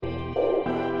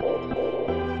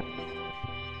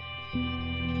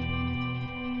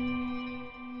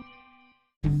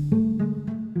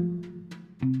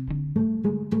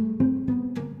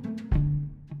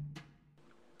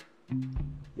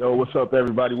what's up,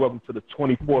 everybody? Welcome to the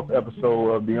 24th episode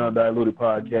of the Undiluted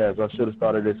Podcast. I should have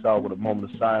started this out with a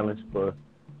moment of silence for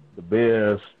the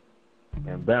Bears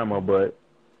and Bama, but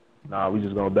we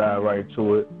just going to dive right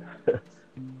to it.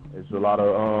 There's a lot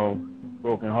of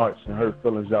broken hearts and hurt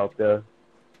feelings out there.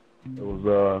 It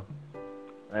was,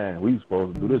 we were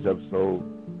supposed to do this episode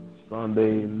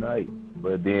Sunday night,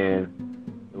 but then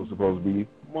it was supposed to be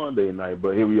Monday night,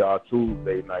 but here we are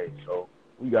Tuesday night, so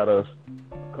we got us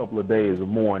a couple of days of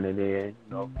mourning in,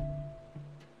 I'm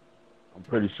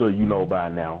pretty sure you know by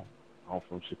now. I'm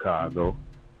from Chicago.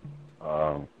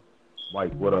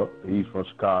 Mike, what up? He's from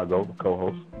Chicago, the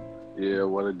co-host. Yeah,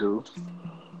 what it do?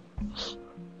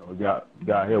 We got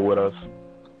here with us,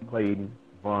 Clayton,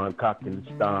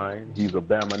 Cockenstein. He's a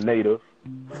Bama native.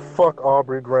 Fuck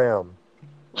Aubrey Graham.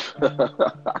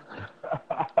 The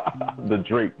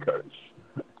Drake curse.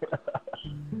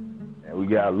 And we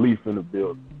got Leaf in the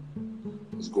building.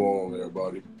 What's going on,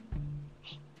 everybody?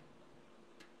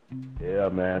 Yeah,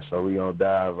 man. So we gonna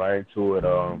dive right into it.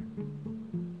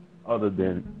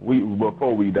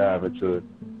 Before we dive into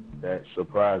that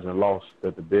surprising loss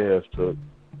that the Bears took,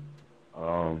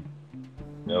 how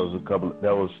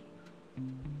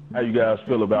you guys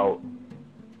feel about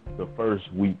the first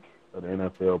week of the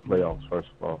NFL playoffs? First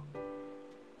of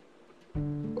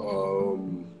all,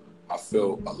 I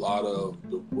felt a lot of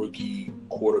the rookie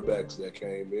quarterbacks that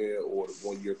came in, or the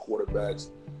one-year quarterbacks,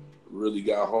 really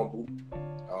got humbled.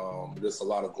 There's a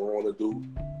lot of growing to do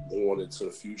going into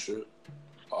the future.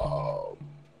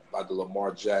 Like the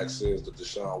Lamar Jacksons, the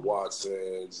Deshaun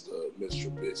Watsons, the Mitch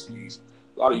Trubisky's,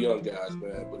 a lot of young guys,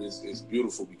 man. But it's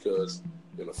beautiful because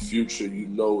in the future, the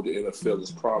NFL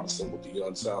is promising with the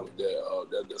young talent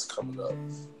that's coming up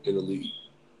in the league.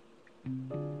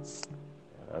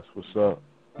 Yeah, that's what's up.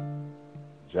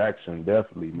 Jackson,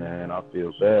 definitely, man. I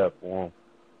feel bad for him.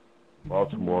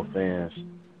 Baltimore fans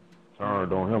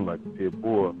turned on him like a pit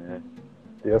bull, man.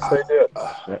 Yes, they did.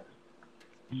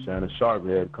 Shannon Sharp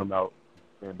had to come out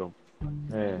and defend him.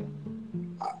 Man.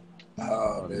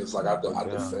 It's like I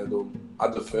defend him. I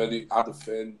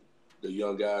defend the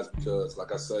young guys because,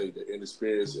 like I say, the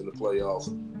inexperience in the playoffs,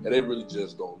 and they really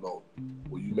just don't know.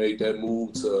 When you made that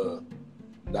move to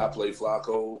not play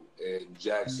Flacco and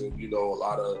Jackson, a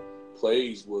lot of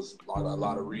plays was a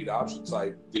lot of read option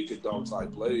type, dick and dump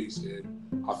type plays, and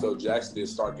I felt Jackson didn't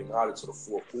start getting out into the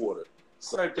fourth quarter.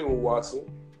 Same thing with Watson.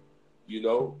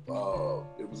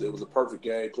 It was a perfect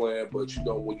game plan, but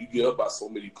when you get up by so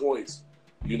many points,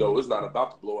 it's not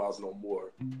about the blowouts no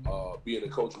more. Being a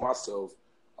coach myself,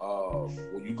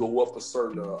 when you go up a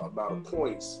certain amount of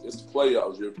points, it's the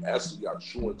playoffs. You're actually got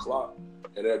chewing clock,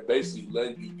 and they're basically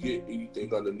letting you get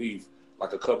anything underneath,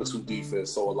 like a cover two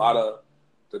defense. So a lot of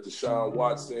the Deshaun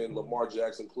Watson, Lamar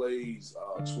Jackson plays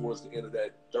towards the end of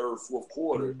that third, fourth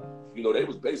quarter, they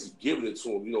was basically giving it to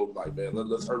him. Like, man,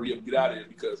 let's hurry up and get out of here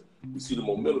because we see the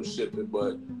momentum shifting.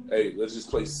 But, hey, let's just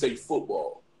play safe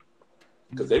football.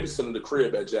 Because they was sitting in the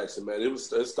crib at Jackson, man. It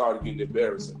started getting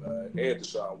embarrassing, man, and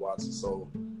Deshaun Watson. So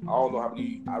I don't know I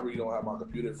really don't have my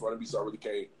computer in front of me, so I really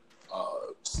can't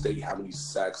state how many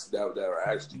sacks that are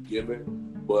actually given.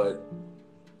 But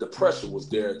the pressure was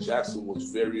there. Jackson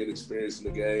was very inexperienced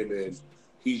in the game, and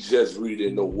he just really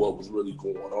didn't know what was really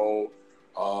going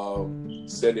on.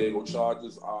 San Diego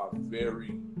Chargers are a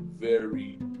very,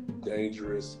 very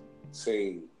dangerous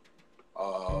team.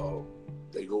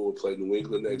 They go and play New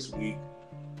England next week.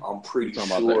 I'm pretty sure.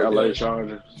 About the LA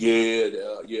Chargers? Yeah,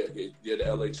 the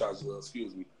LA Chargers.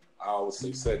 Excuse me. I always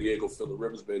say San Diego. Phillip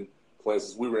Rivers been playing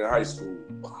since we were in high school.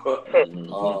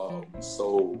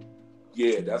 So.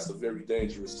 Yeah, that's a very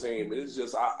dangerous team. It's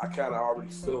just I kind of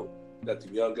already felt that the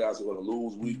young guys were going to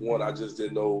lose week one. I just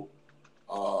didn't know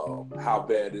how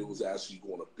bad it was actually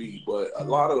going to be. But a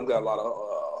lot of them got a lot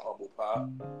of humble pie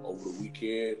over the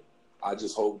weekend. I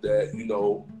just hope that,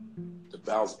 the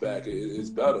bounce back is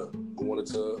better going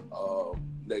into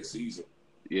next season.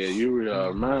 Yeah, you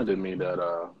reminded me that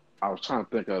I was trying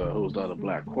to think of who's the other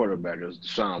black quarterback. It was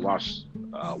Deshaun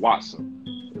Watson.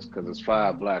 It's because it's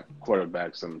 5 black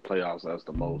quarterbacks in the playoffs. That's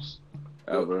the most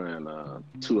ever. And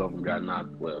 3 of them got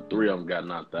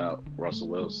knocked out. Russell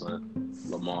Wilson,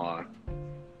 Lamar,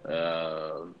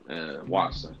 and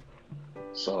Watson.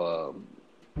 So,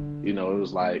 it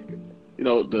was like,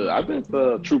 I think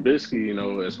the Trubisky,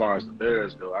 as far as the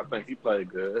Bears go, I think he played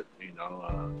good,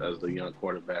 as the young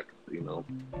quarterback, in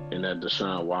that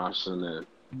Deshaun Watson and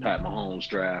Pat Mahomes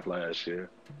draft last year.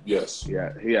 Yes.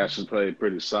 Yeah, he actually played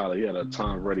pretty solid. He had a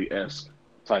Tom Brady-esque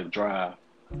type drive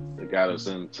that got us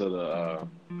into the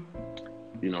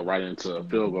right into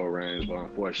field goal range. But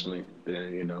unfortunately,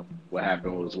 then, what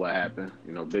happened was what happened.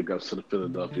 Big ups to the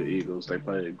Philadelphia Eagles. They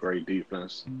played great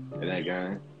defense in that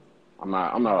game. I'm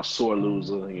not a sore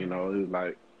loser. It was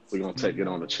like we're going to take it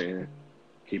on the chin,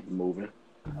 keep it moving.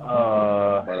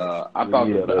 But I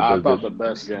thought the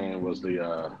best game was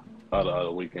the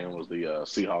other weekend was the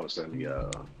Seahawks and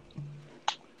the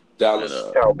Dallas.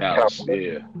 Dallas.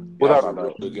 Yeah. Without a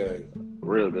real good game.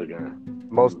 Real good game.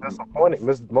 Most disappointing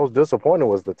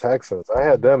was the Texans. I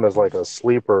had them as like a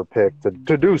sleeper pick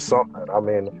to do something. I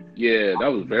mean, yeah,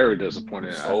 that was very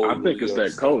disappointing. I think it's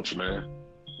that coach, man.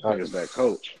 I think it's that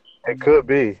coach. It could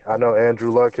be. I know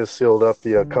Andrew Luck has sealed up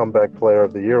the Comeback Player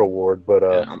of the Year award, but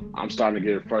I'm starting to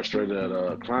get frustrated at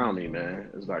Clowney,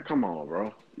 man. It's like, come on,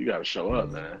 bro, you got to show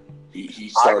up, man.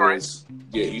 He's starting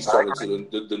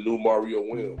to the new Mario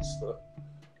Williams.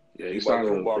 Yeah, he's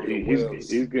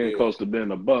getting close to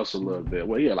being a bust a little bit.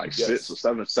 Well, he had like 6 or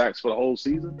 7 sacks for the whole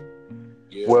season.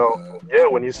 Yeah,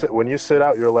 when you sit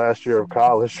out your last year of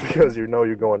college because you're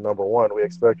going number one, we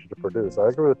expect you to produce. I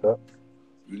agree with that.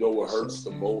 You know what hurts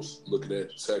the most looking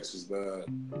at Texas, man?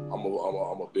 I'm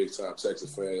a big time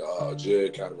Texas fan.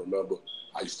 Jed kind of remember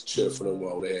I used to cheer for them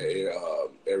when they had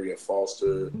Arian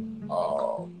Foster.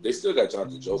 They still got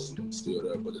Jonathan Joseph still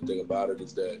there, but the thing about it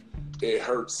is that it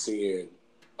hurts seeing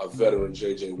a veteran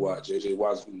J.J. Watt. J.J.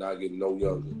 Watt's not getting no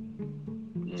younger.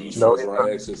 These first round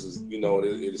exits is,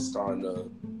 it is starting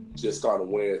to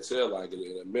wear and tear. Like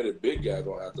in a minute, big guy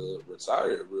gonna have to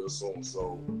retire real soon.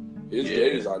 So his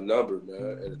days are numbered,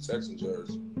 man, in the Texan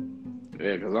jersey.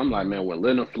 Yeah, because I'm like, man, when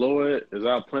Leonard Floyd is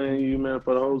out playing you, man,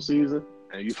 for the whole season,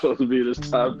 and you supposed to be this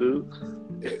top dude.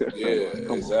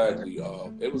 Yeah, exactly.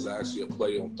 It was actually a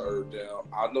play on third down.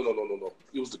 No.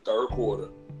 It was the third quarter.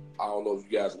 I don't know if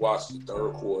you guys watched the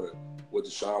third quarter where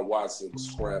Deshaun Watson was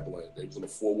scrambling. They was in a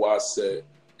 4-wide set,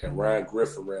 and Ryan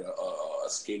Griffin ran a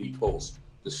skinny post.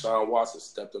 Deshaun Watson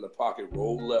stepped in the pocket,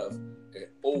 rolled left, and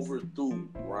overthrew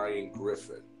Ryan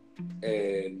Griffin.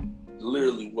 And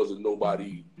literally wasn't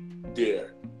nobody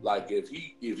there. Like if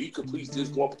he completes this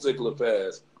one particular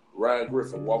pass, Ryan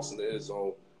Griffin walks in the end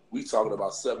zone. We talking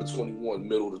about 7:21,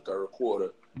 middle of the third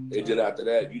quarter. And then after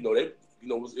that, it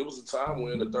was a time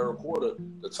when in the third quarter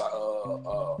the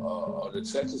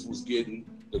Texans was getting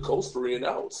the Colts 3 and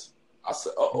outs. I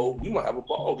said, we might have a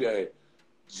ball game.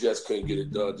 Just couldn't get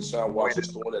it done. Deshaun Watson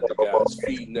throwing at the guy's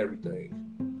feet and everything.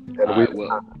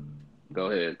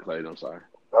 Go ahead, Clayton. I'm sorry.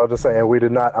 I was just saying we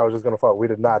did not have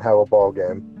a ball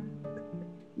game.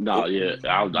 No, yeah.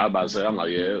 I was about to say, I'm like,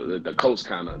 yeah, the Colts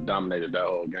kind of dominated that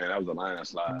whole game. That was a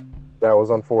landslide. That was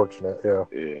unfortunate, yeah.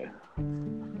 Yeah.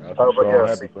 I'm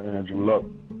happy for Andrew Luck.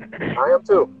 I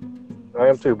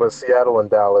am too, but Seattle and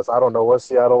Dallas, I don't know what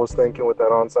Seattle was thinking with that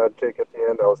onside kick at the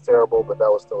end. That was terrible, but that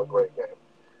was still a great game.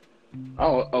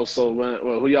 So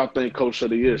who y'all think Coach of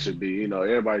the Year should be?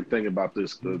 Everybody thinking about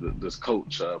this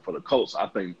coach for the Colts. I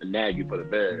think Nagy for the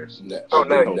Bears. Nagy.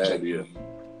 Coach of the Year.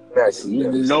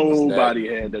 Nobody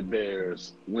had the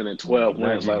Bears winning 12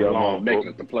 wins let alone making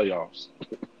it the playoffs.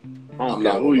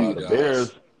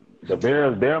 The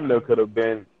Bears damn near could have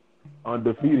been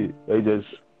undefeated.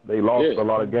 They lost a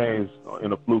lot of games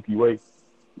in a fluky way.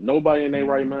 Nobody in their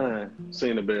right mind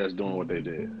seeing the Bears doing what they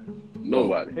did.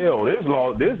 Nobody. Hell, this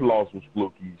loss was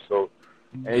fluky. So,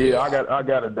 and I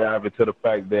got to dive into the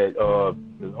fact that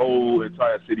the whole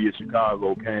entire city of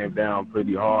Chicago came down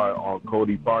pretty hard on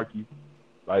Cody Parkey.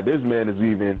 Like this man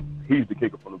he's the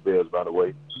kicker for the Bears, by the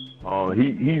way.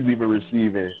 He's even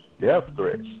receiving death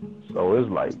threats. So it's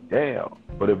like, damn.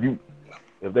 But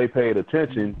if they paid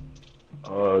attention,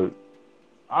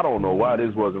 I don't know why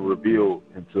this wasn't revealed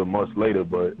until much later,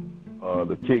 but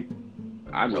the kick,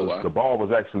 I know why. The ball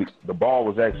was actually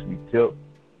tipped,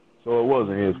 so it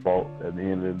wasn't his fault at the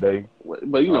end of the day. But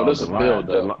this is build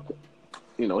up.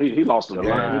 He lost the game.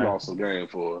 He lost the game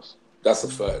for us. That's a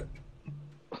fact.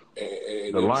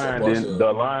 And the line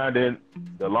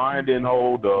didn't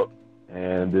hold up,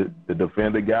 and the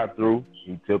defender got through.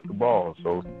 He tipped the ball.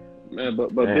 So,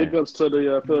 big ups to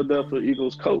the Philadelphia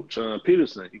Eagles coach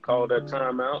Peterson. He called that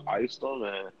timeout, iced him,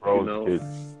 and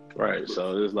right.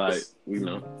 So it's like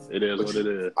it is what it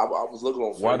is. I was looking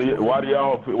on Facebook.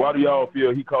 Why do y'all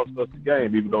feel he cost us the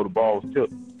game, even though the ball was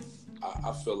tipped?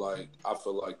 I feel like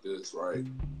this, right?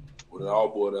 When it all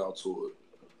boiled down to it,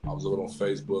 I was looking on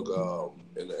Facebook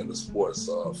in the Sports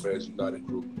Fans United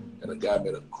group, and a guy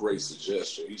made a great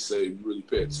suggestion. He said, if you really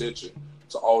pay attention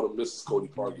to all the misses Cody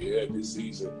Parkey had this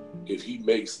season, if he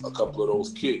makes a couple of those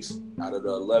kicks out of the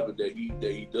 11 that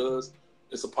he does,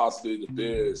 it's a possibility the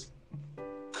Bears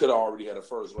could have already had a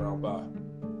first round bye.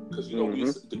 Because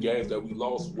the games that we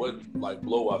lost wasn't like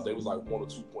blowouts; they was like 1 or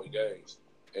 2 point games.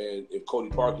 And if Cody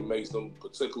Parkey makes them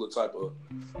particular type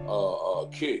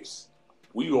of kicks,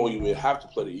 we don't even have to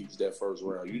play the Eagles that first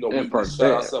round. We shot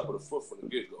ourselves in the foot from the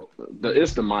get-go.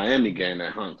 It's the Miami game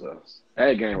that hunts us.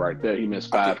 That game right there, he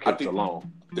missed five kicks alone.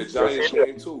 The Giants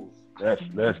game, too. That's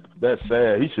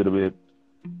sad. He should have been.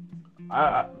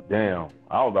 Damn.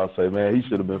 I was about to say, man, he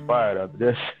should have been fired after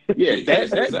that shit. Yeah,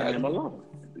 that game alone.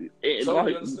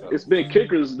 It's been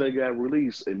kickers that got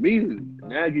released immediately.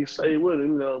 Nagy stayed with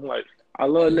him. Like, I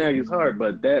love Nagy's heart,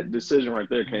 but that decision right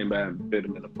there came back and bit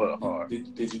him in the butt hard.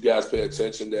 Did you guys pay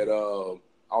attention that I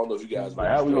don't know if you guys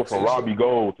how we go from Robbie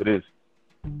Gold to this?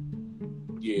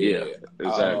 Yeah,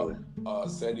 exactly.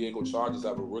 San Diego Chargers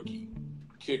have a rookie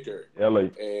kicker, LA,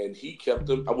 and he kept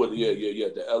them.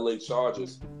 The LA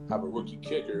Chargers have a rookie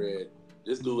kicker, and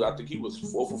this dude, I think he was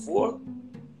 4 for 4.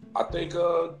 I think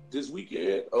this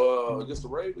weekend against the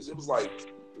Ravens, it was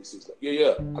like.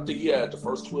 Yeah. I think he had the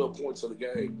first 12 points of the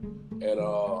game. And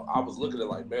I was looking at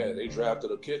like, man, they drafted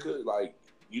a kicker. Like,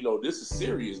 this is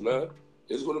serious, man.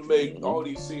 It's going to make all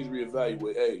these teams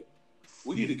reevaluate, hey,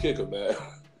 we need a kicker, man.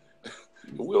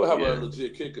 If we don't have a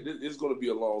legit kicker, it's going to be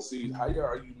a long season. How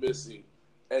are you missing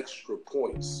extra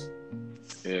points?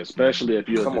 Yeah, especially if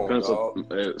you're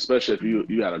especially if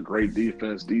you got a great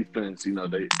defense. Defense,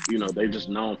 they just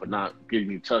known for not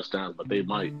giving you touchdowns, but they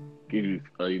might give you,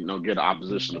 get an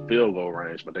opposition to field goal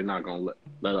range, but they're not gonna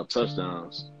let up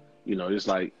touchdowns. It's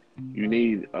like you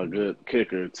need a good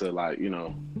kicker to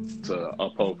to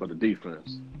uphold for the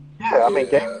defense. Yeah, I mean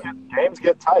games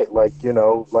get tight. Like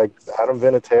Adam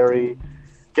Vinatieri,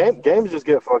 games just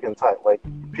get fucking tight. Like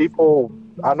people.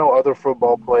 I know other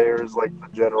football players, like the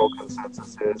general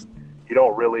consensus is they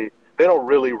don't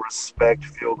really respect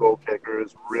field goal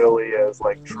kickers really as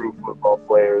like true football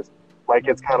players. Like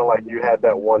it's kind of like you had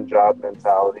that one job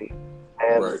mentality.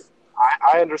 And right.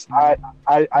 I understand.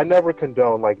 I never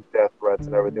condone like death threats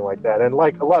and everything like that. And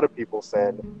like a lot of people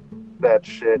send that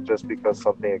shit just because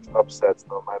something upsets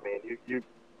them. I mean, you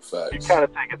kind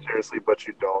of take it seriously, but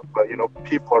you don't. But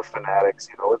people are fanatics.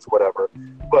 It's whatever.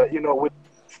 But with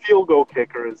field goal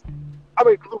kickers, I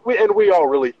mean, we all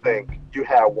really think you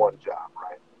have one job,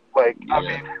 right? Like, I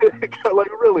mean,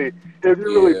 like really, if you're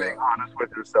really being honest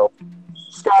with yourself,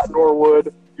 Scott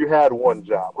Norwood, you had one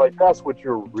job. Like, that's what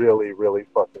you're really, really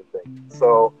fucking thinking.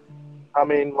 So, I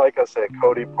mean, like I said,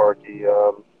 Cody Parkey,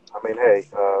 I mean, hey,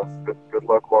 good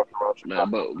luck walking around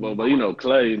Chicago. But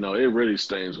Clay, it really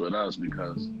stings with us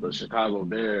because the Chicago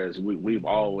Bears, we've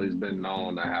always been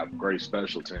known to have great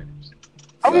special teams.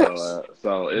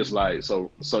 So it's like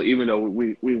so even though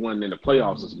we weren't in the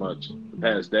playoffs as much the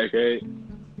past decade,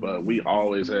 but we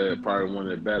always had probably one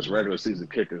of the best regular season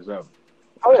kickers ever.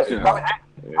 Oh yeah,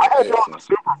 I had y'all in the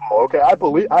Super Bowl. Okay,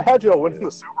 I had y'all winning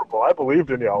the Super Bowl. I believed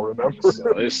in y'all. Remember?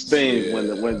 So it stings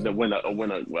when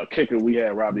a kicker we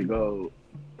had Robbie Gold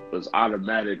was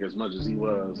automatic as much as he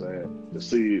was, and to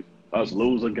see us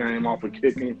lose a game off of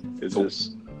kicking is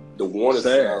just. The warning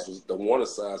signs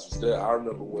was there. I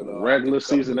remember when regular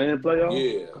season and playoffs.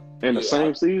 Yeah, in the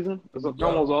same season. It's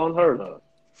almost unheard of.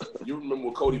 You remember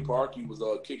when Cody Parkey was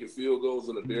kicking field goals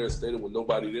in the Bears Stadium with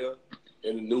nobody there,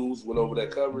 and the news went over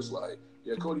that coverage like,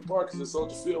 Cody Parkey's in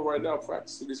Soldier Field right now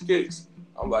practicing his kicks.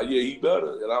 I'm like, he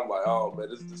better, and I'm like, oh man,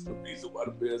 this is the reason why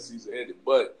the Bears season ended.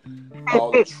 But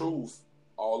all in truth,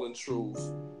 I'm gonna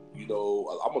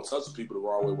touch people the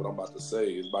wrong way. What I'm about to say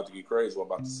is about to get crazy. What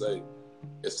I'm about to say.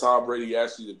 Is Tom Brady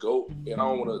actually the GOAT? And I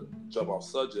don't want to jump off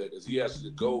subject. Is he actually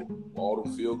the GOAT for all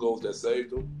them field goals that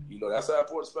saved him? That's how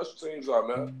important special teams are,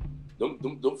 man.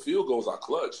 Them field goals are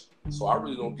clutch. So I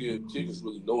really don't give kickers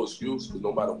really no excuse. Because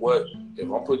no matter what, if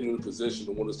I'm putting you in a position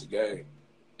to win us the game,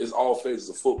 it's all phases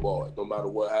of football. No matter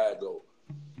what, how it go.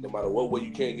 No matter what way you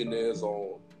can't get in the end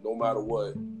zone. No matter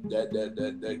what,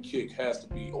 that kick has to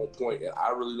be on point. And I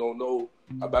really don't know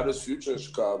about his future in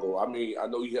Chicago. I mean, I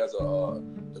know he has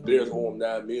the Bears owe him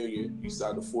 $9 million. He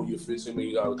signed a 4-year, $15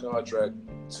 million contract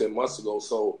 10 months ago.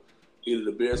 So either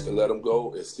the Bears can let him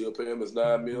go and still pay him his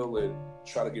 $9 million and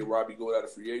try to get Robbie Gold out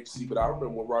of free agency. But I remember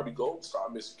when Robbie Gold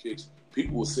started missing kicks,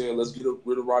 people were saying, "Let's get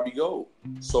rid of Robbie Gold."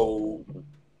 So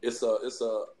it's a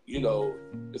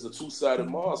two-sided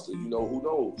monster. Who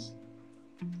knows?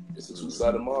 It's a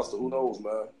two-sided monster. Who knows,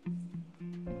 man?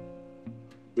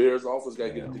 Bears offense got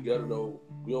to get it together, though.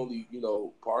 We only,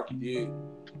 Parkey did,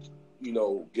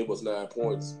 give us 9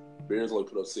 points. Bears only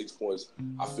put up 6 points.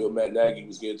 I feel Matt Nagy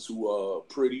was getting too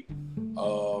pretty.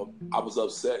 I was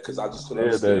upset because I just couldn't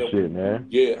understand. That shit, man.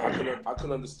 Yeah, I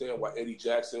couldn't understand why Eddie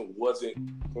Jackson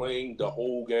wasn't playing the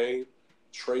whole game.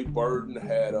 Trey Burton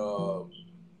had a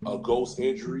ghost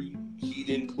injury. He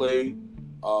didn't play.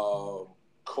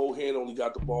 Cohan only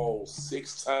got the ball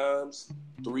 6 times.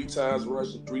 3 times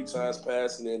rushing, 3 times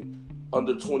passing, and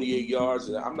under 28 yards.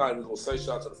 And I'm not even gonna say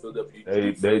shout out to the Philadelphia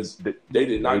defense. They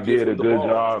did not They give did a him the good ball.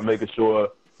 job making sure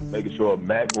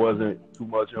Mac wasn't too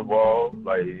much involved.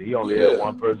 Like he only had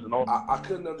one person on. I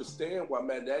couldn't understand why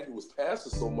Matt Nagy was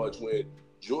passing so much when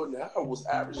Jordan Howard was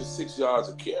averaging 6 yards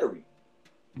a carry.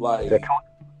 Like,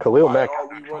 Khalil why Mack. are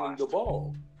we running the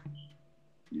ball?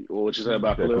 What you say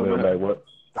about Khalil Mack? What?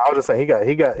 I was just saying he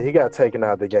got taken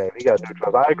out of the game. He got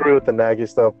neutralized. I agree with the Nagy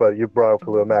stuff, but you brought up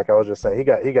Khalil Mack. I was just saying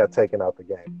he got taken out the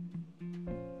game.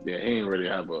 Yeah, he didn't really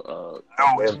have a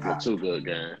too good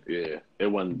game. Yeah, it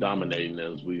wasn't dominating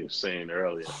as we were saying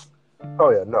earlier.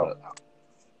 Oh yeah, no.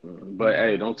 But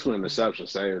hey, don't 2 interceptions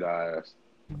saved our ass.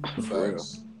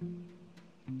 Thanks.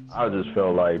 I just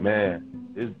felt like, man,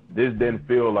 this didn't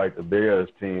feel like the Bears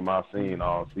team I've seen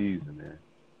all season, man.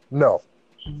 No.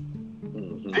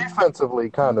 Mm-hmm. Defensively,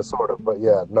 kind of, sort of, but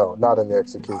yeah, no, not in the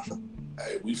execution.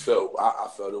 Hey, I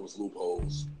felt it was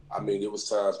loopholes. I mean, there was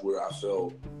times where I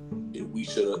felt we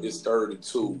should have. It's 3rd and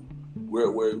 2.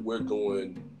 We're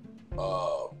doing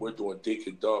dink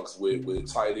and dunks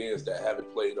with tight ends that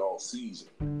haven't played all season.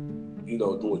 You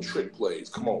know, doing trick plays.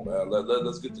 Come on, man.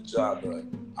 Let's get the job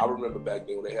done. I remember back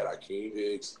then when they had Akeem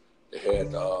Hicks, they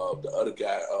had the other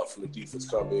guy from the defense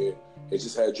come in and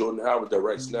just had Jordan Howard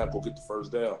direct snap, go get the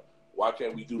first down. Why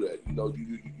can't we do that? You know,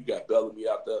 you got Bellamy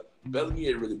out there. Bellamy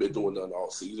ain't really been doing nothing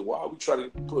all season. Why are we trying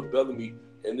to put Bellamy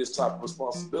in this type of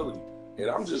responsibility? And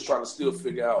I'm just trying to still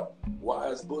figure out why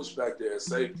is Bush back there at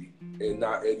safety and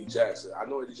not Eddie Jackson. I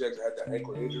know Eddie Jackson had that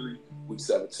ankle injury week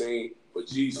 17, but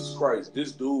Jesus Christ,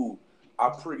 this dude,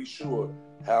 I'm pretty sure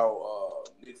how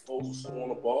Nick Foles was throwing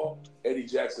the ball, Eddie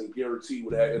Jackson guaranteed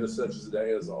would have interceptions in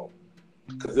the end zone.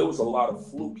 Because there was a lot of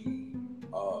fluky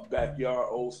backyard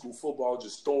old school football,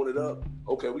 just throwing it up.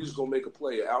 Okay, we just gonna make a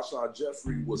play. Alshon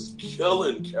Jeffrey was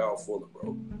killing Cal Fuller,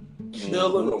 bro.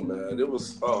 Killing him, man. It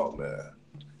was, oh man.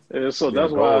 Yeah, so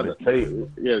that's why. Yeah.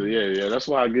 That's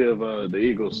why I give the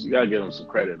Eagles. You gotta give them some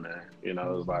credit, man. You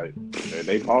know, it's like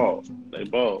they balled.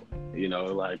 You know,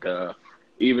 like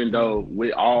even though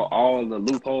with all the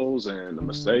loopholes and the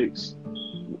mistakes,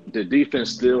 the defense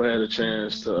still had a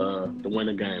chance to win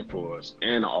the game for us,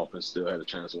 and the offense still had a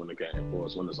chance to win the game for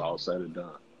us when it's all said and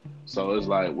done. So it's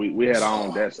like we had our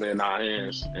own destiny in our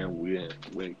hands, and we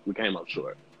came up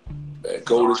short. Man,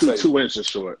 two inches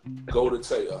short. Golden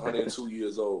Tate, 102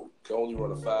 years old, can only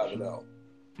run a 5 and out.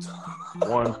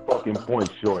 1 fucking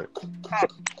point short.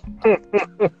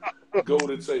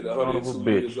 Golden Tate,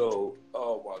 102 years old.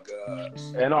 Oh my gosh.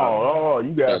 And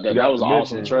you got that was an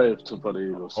awesome trade for the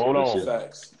Eagles. Hold on.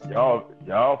 Facts.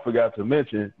 Y'all forgot to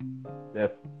mention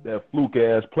that fluke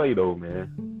ass play though, man.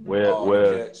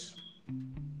 Where catch.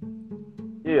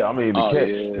 Yeah, I mean the catch.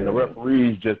 Yeah. And the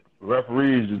referees just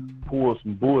pulled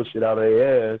some bullshit out of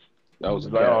their ass. That was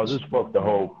like, just fuck the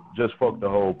whole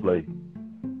play.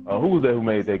 Who was that who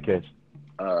made that catch?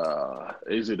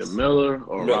 Is it Miller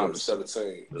or Miller,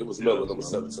 17? It was Miller, number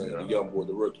 17, the young boy,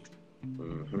 the rookie.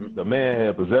 Mm-hmm. The man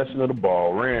had possession of the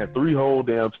ball, ran 3 whole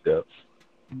damn steps,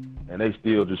 and they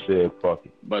still just said fuck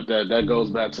it. But that goes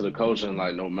back to the coaching.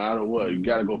 Like, no matter what, you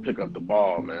gotta go pick up the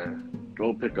ball, man.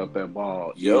 Go pick up that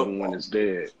ball, even when it's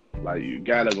dead. Like, you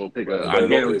gotta go pick up. I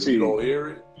guarantee you. Don't hear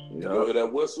it. You don't hear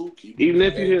that whistle. Even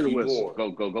if you hear the whistle,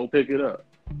 go pick it up.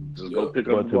 Just go pick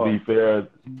up the ball. But to be fair,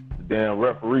 the damn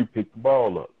referee picked the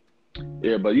ball up.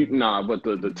 Yeah, but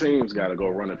the team's got to go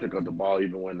run and pick up the ball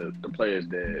even when the player's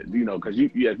dead. You know, because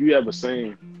if you ever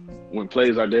seen when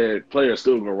plays are dead, players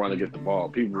still gonna run and get the ball.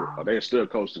 People, they're still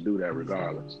coached to do that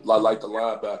regardless. Like the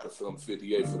linebacker from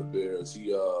 58 for the Bears.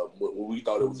 He when we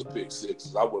thought it was a pick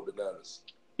 6, I went bananas.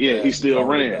 Yeah, he still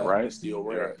ran, right? He still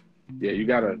ran. Yeah, you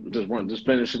gotta just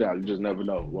finish it out. You just never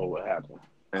know what will happen.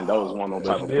 And that was one of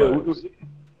those type of plays.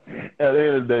 At the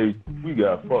end of the day, we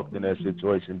got fucked in that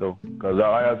situation though, because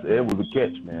it was a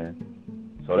catch, man.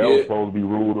 So that was supposed to be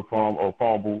ruled a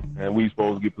fumble, and we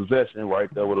supposed to get possession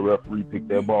right there where the referee picked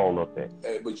that ball up at.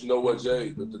 Hey, but you know what,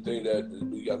 Jay? The thing that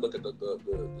we got to look at the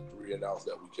 3 and outs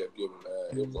that we kept giving,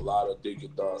 man. It was a lot of dig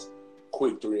and thoughts.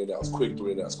 Quick 3 and outs.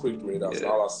 And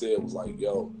all I said was like,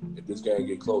 yo, if this game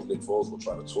get close, Nick Foles will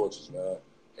try to torch us, man.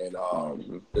 And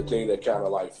the thing that kind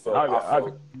of like I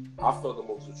felt the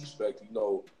most disrespect. You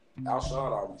know, Alshon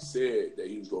already said that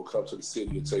he was gonna come to the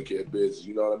city and take care of business.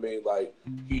 You know what I mean? Like,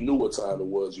 he knew what time it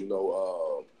was. You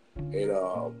know, and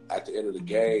at the end of the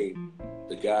game,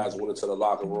 the guys went into the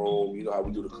locker room. You know how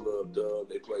we do the club dub.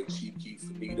 They played Chief Keef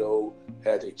Finito,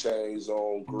 had their chains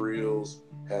on, grills,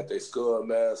 had their skull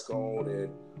mask on, and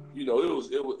you know it was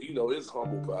it's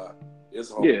humble pie.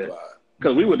 It's humble pie.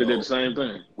 Because we would have did the same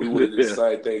thing. We would have did the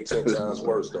same thing 10 times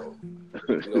worse, though.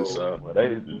 You know, so,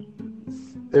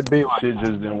 It'd be like shit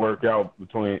just didn't work out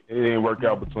between. It didn't work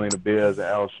out between the Bears and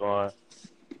Alshon.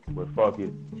 But fuck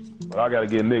it. But I gotta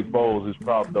give Nick Foles his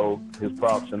props though. His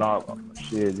props and all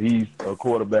shit. He's a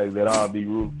quarterback that I'll be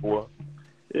rooting for.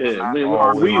 Yeah, I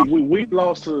mean, we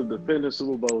lost to the defending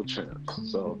Super Bowl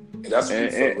champs. So and that's what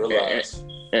people realize.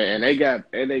 And they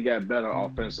got better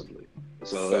offensively.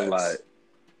 So it's like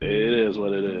it is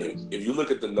what it is. If you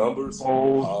look at the numbers,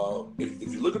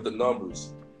 if you look at the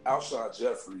numbers, Alshon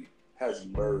Jeffrey has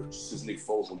emerged since Nick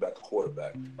Foles went back to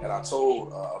quarterback. And I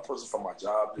told a person from my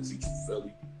job, this he's from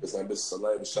Philly, his name is Mr.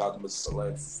 Saban, shout out to Mr.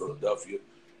 Saban from Philadelphia.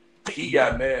 He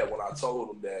got mad when I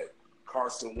told him that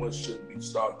Carson Wentz shouldn't be the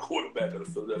starting quarterback of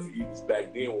the Philadelphia Eagles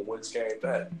back then when Wentz came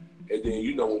back. And then,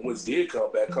 you know, when Wentz did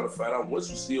come back, kind of found out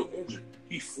Wentz was still injured.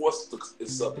 He forced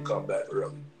himself to come back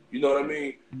early. You know what I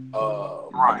mean?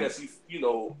 I guess he, you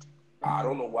know, I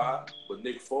don't know why, but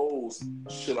Nick Foles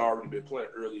should have already been playing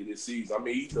earlier this season. I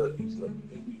mean,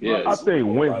 I think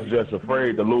Wentz is just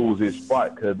afraid to lose his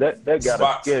spot because that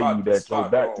gotta scare you that your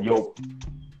back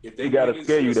It gotta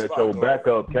scare you that your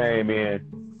backup came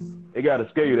in. It gotta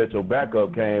scare you that your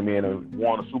backup came in and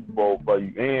won a Super Bowl for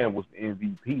you and was the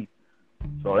MVP.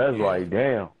 So that's like,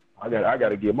 damn, I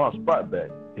gotta get my spot back.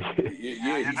 He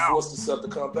forced himself to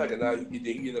come back, and now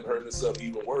he ended up hurting himself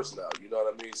even worse now. You know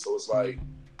what I mean? So it's like,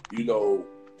 you know,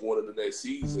 going into the next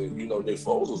season, you know, Nick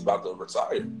Foles was about to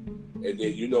retire. And then,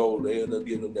 you know, they ended up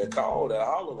giving him that call, that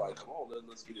holler, like, come on,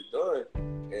 let's get it done.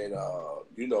 And,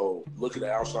 you know, looking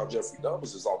at Alshon Jeffrey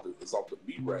numbers is off the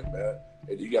beat rack, man.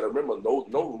 And you got to remember,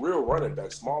 no real running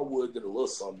back. Smallwood did a little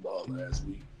something last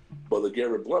week. But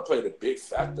LeGarrette Blount played a big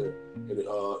factor in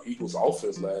the Eagles'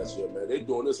 offense last year, man. They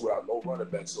doing this without no running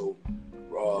back. So,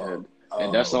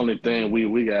 and that's the only thing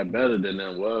we got better than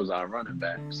them was our running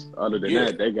backs. Other than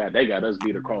that, they got us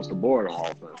beat across the board on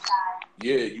offense.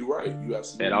 Yeah, you're right. You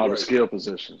absolutely at all right. the skill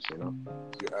positions, you know.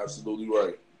 You're absolutely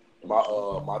right.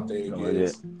 My thing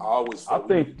is, I always felt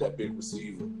we needed that big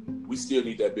receiver. We still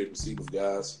need that big receiver,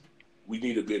 guys. We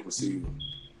need a big receiver.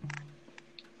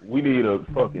 We need a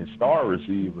fucking star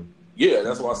receiver. Yeah,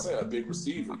 that's what I said. A big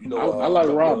receiver. You know, I like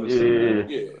Robinson.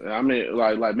 Yeah. I mean,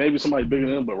 like maybe somebody bigger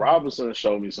than him, but Robinson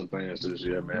showed me some things this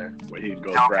year, man. When he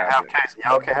go grab it.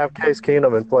 Y'all can have Case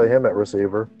Keenum and play him at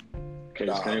receiver.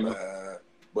 Keenum. Man.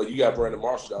 But you got Brandon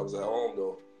Marshall that was at home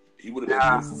though. He would have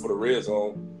been beautiful for the red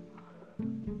zone.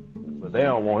 But they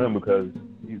don't want him because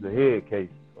he's a head case.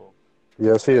 So.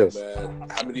 Yes, he is. Man,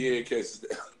 how many head cases?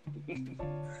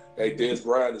 Hey, Dez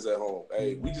Bryant is at home.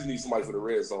 Hey, we just need somebody for the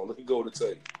red zone. Look at go to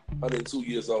take. 102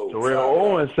 years old. Terrell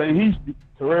Owens say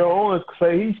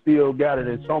he still got it,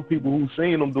 and some people who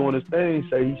seen him doing his thing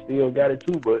say he still got it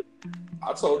too. But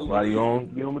I totally believe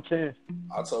it. Give him a chance.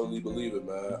 I totally believe it,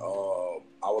 man.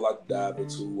 I would like to dive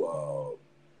into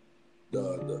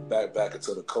the back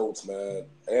into the Colts, man.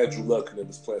 Andrew Luck and them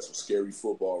is playing some scary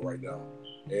football right now,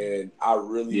 and I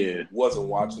really wasn't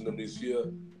watching them this year.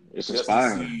 It's just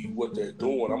inspiring. to see what they're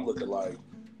doing. I'm looking like,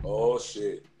 oh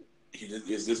shit,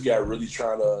 is this guy really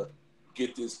trying to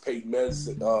get this Peyton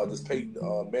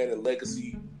Manning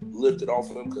legacy lifted off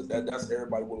of him? Because that's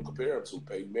everybody want to compare him to.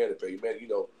 Peyton Manning, you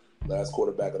know, last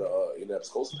quarterback of the Indianapolis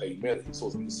Colts, Peyton Manning. He's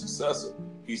supposed to be the successor.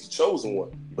 He's the chosen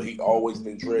one, but he always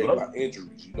been dragged by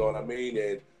injuries. You know what I mean?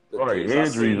 And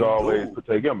injuries always could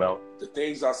take him out. The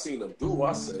things I seen him do,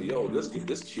 I say, yo, this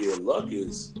kid Luck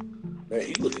is. Man,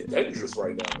 he looking dangerous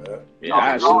right now, man.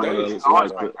 Yeah,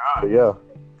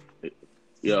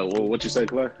 Yeah, well, what you say,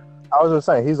 Clay? I was just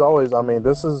saying, he's always. I mean,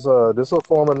 this is a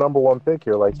former number one pick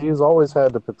here. Like, he's always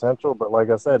had the potential, but like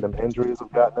I said, them injuries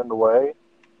have gotten in the way.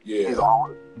 Yeah. He's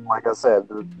always, like I said,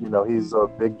 you know, he's a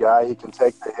big guy. He can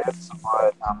take the hits,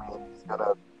 but I mean,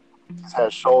 he's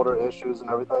had shoulder issues and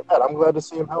everything like that. I'm glad to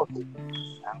see him healthy,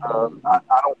 and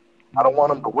I don't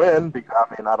want him to win because,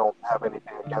 I mean, I don't have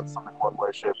anything against him in one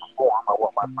way, shape, or form. I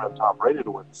want my friend Tom Brady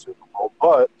to win the Super Bowl,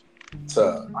 but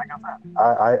like I said,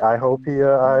 I hope he.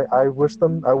 I wish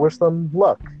them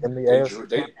luck in the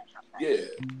AFC.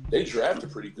 They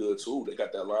drafted pretty good too. They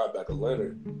got that linebacker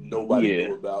Leonard. Nobody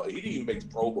knew about. He didn't even make the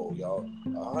Pro Bowl, y'all.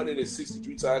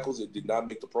 163 tackles and did not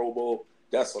make the Pro Bowl.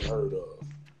 That's unheard of.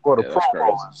 Well, the Pro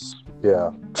Bowl is,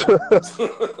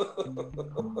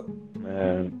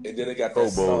 Man, and then they got Pro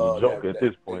Bowl joke at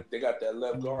this point. They got that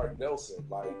left guard Nelson.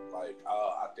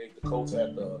 I think the Colts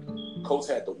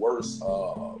had the worst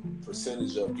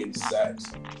percentage of getting sacks.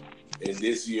 And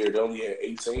this year they only had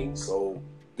 18. So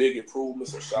big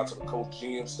improvements. And shout out to the coach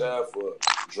GM staff for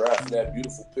drafting that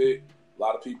beautiful pick. A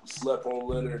lot of people slept on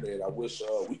Leonard, and I wish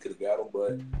we could have got him,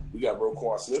 but we got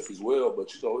Roquan Smith as well.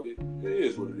 But you know, it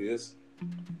is what it is.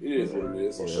 It is what it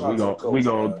is. So we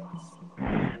gonna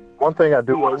one thing I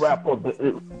do want to wrap up.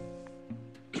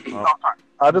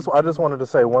 I just wanted to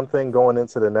say one thing going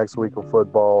into the next week of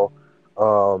football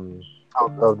of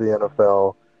the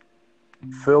NFL.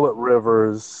 Phillip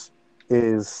Rivers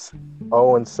is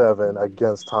 0-7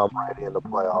 against Tom Brady in the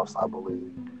playoffs, I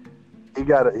believe. He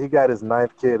got his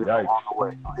ninth kid on the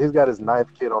way. He's got his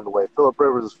ninth kid on the way. Phillip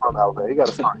Rivers is from Alabama. He got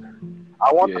to start there.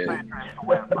 I want the Patriots to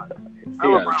win, but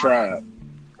Phillip Rivers.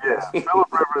 Yeah,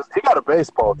 Phillip Rivers. He got a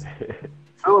baseball team.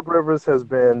 Phillip Rivers has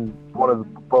been one of the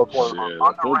most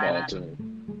underrated.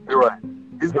 You're right.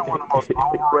 He's been one of the most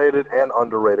overrated and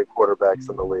underrated quarterbacks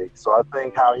in the league. So I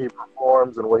think how he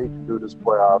performs and what he can do this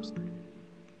playoffs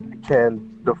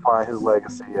can define his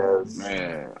legacy as.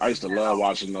 Man, I used to love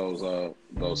watching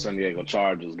those San Diego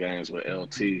Chargers games with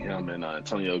LT, him, and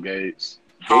Antonio Gates.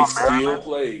 He still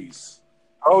plays.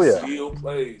 Oh yeah, still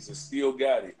plays and still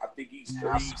got it. I think he's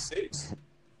 36.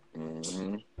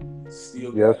 Mm-hmm.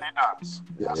 Still yes, got he does.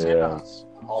 Yes, Yeah. he does.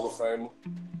 Hall of Famer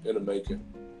in the making.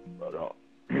 But,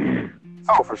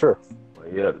 Oh, for sure.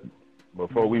 yeah,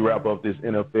 before we wrap up this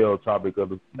NFL topic of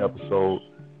the episode,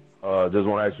 just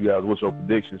want to ask you guys what's your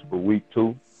predictions for week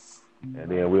 2, and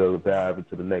then we'll dive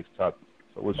into the next topic.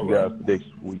 So what's your guys'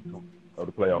 predictions for week 2 of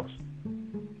the playoffs?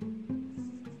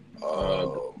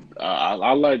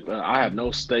 I have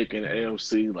no stake in the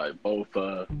AFC. Like both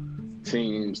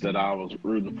teams that I was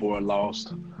rooting for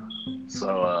lost.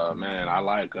 So man, I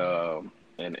like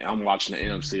and I'm watching the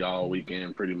NFC all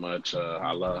weekend pretty much.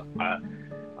 I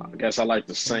guess I like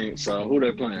the Saints. Who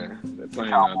they playing? They're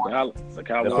playing the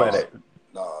Cowboys.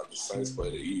 Nah, the Saints play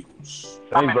the Eagles.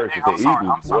 Saints versus the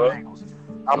Eagles.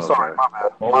 I'm sorry, my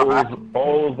bad.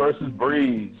 Foles versus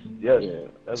Breeze. Yes, Yeah.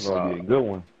 that's going to be a good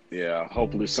one. Yeah,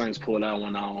 hopefully Saints pull that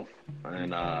one off.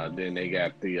 And then they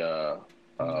got the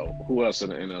who else in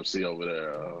the NFC over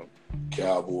there?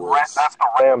 Cowboys. That's the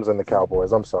Rams and the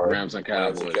Cowboys. I'm sorry. Rams and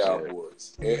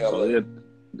Cowboys. In LA. So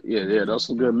yeah, those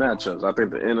some good matchups. I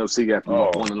think the NFC got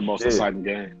one of the most exciting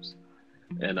games.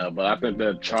 And but I think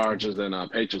the Chargers and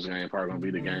Patriots game probably gonna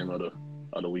be the game of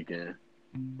the weekend.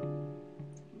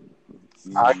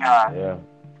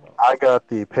 I got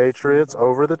the Patriots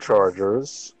over the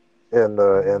Chargers in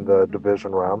the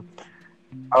division round.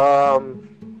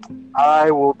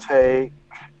 I will take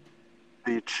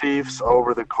the Chiefs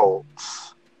over the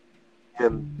Colts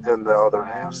in the other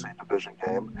AFC division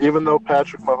game. Even though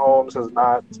Patrick Mahomes has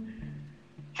not,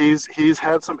 he's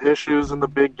had some issues in the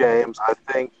big games.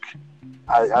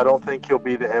 I don't think he'll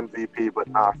be the MVP, but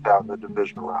knocked out in the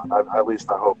division round. At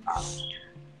least I hope not.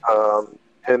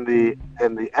 In the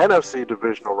NFC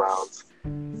divisional rounds,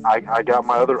 I have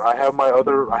my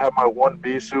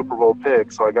 1B Super Bowl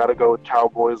pick, so I got to go with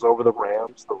Cowboys over the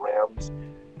Rams. The Rams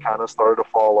kind of started to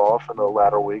fall off in the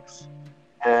latter weeks,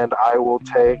 and I will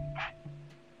take.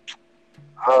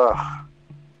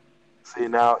 See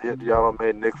now, y'all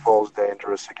made Nick Foles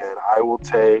dangerous again. I will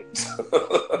take.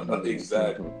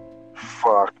 Exactly.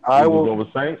 Fuck. I will go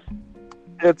with Saints.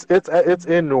 It's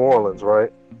in New Orleans,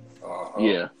 right?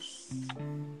 Yeah.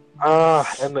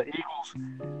 And the Eagles,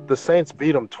 the Saints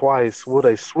beat them twice. Will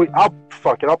they sweep? I'll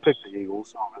pick the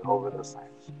Eagles over the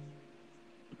Saints.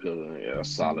 Yeah,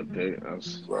 solid pick.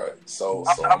 That's right. So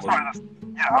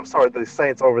I'm sorry. The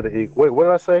Saints over the Eagles. Wait, what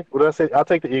did I say? I'll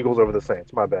take the Eagles over the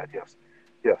Saints. My bad. Yes.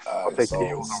 I'll take the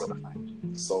Eagles over the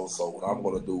Saints. So what I'm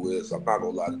gonna do is I'm not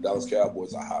gonna lie. The Dallas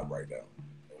Cowboys are hot right now.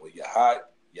 And when you're hot,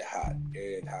 you're hot.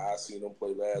 And how I seen them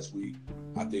play last week,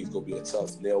 I think it's gonna be a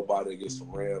tough nail biter against the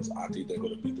Rams. I think they're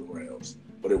gonna beat the Rams,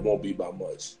 but it won't be by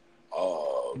much.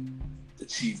 The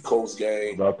Chief Colts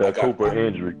game about that Cooper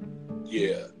injury.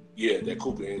 Yeah, that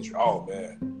Cooper injury. Oh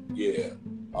man, yeah.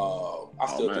 I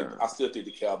still think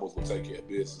the Cowboys will take care of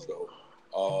business though.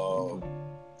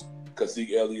 Because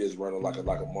Zeke Elliott is running like a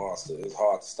monster. It's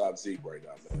hard to stop Zeke right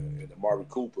now, man. And Amari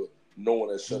Cooper, no one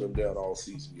has shut him down all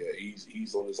season yet.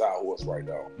 He's on his high horse right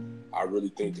now. I really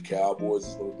think the Cowboys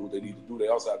is going to do what they need to do. They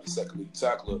also have the second league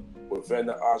tackler with Van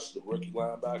Der Esch, the rookie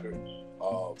linebacker.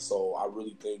 So I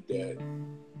really think that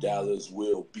Dallas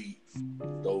will beat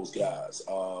those guys.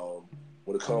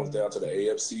 When it comes down to the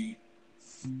AFC,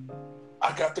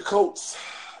 I got the Colts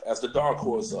as the dark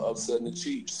horse of upsetting the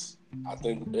Chiefs. I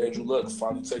think Andrew Luck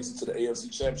finally takes it to the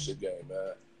AFC Championship game,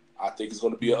 man. I think it's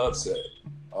going to be an upset.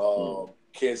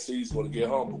 Kansas City's going to get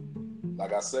humbled.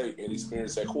 Like I say,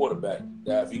 inexperienced at quarterback.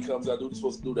 Now, if he comes out and do what he's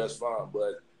supposed to do, that's fine.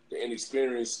 But the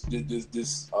inexperience,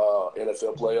 this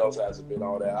NFL playoffs hasn't been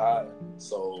all that high.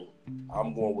 So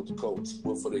I'm going with the Colts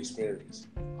for the experience.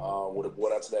 With a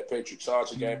boy out to that Patriot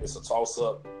Charger game, it's a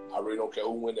toss-up. I really don't care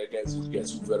who win that game. You get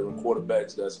 2 veteran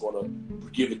quarterbacks that's going to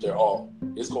give it their all.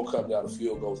 It's going to come down to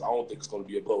field goals. I don't think it's going to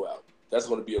be a blowout. That's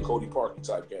going to be a Cody Parkey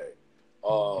type game.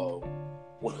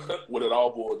 when it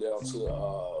all boils down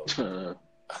to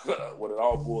when it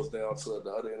all boils down to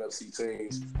the other NFC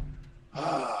teams,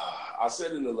 I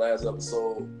said in the last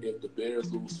episode, if the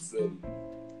Bears lose to Philly,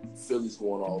 Philly's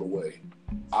going all the way.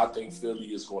 I think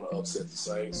Philly is going to upset the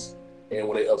Saints, and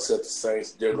when they upset the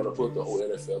Saints, they're going to put the whole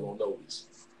NFL on notice.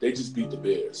 They just beat the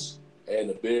Bears, and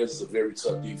the Bears is a very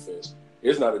tough defense.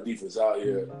 There's not a defense out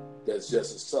here that's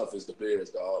just as tough as the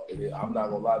Bears, dog. And I'm not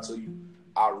going to lie to you,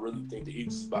 I really think the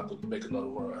Eagles is about to make another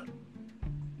run.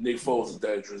 Nick Foles is a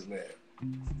dangerous man.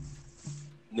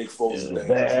 Nick Foles is a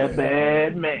dangerous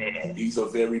bad man. He's a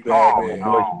very bad man.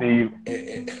 Boy Steve,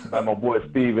 like my boy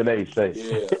Stephen A. say.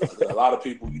 Yeah, a lot of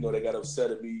people, they got upset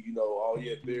at me, oh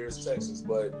yeah, Bears, Texans,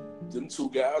 but them two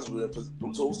guys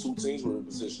those two teams were in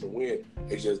position to win.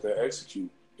 They just didn't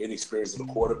execute. Inexperience of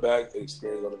the quarterback,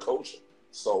 inexperience of the coaching.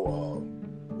 So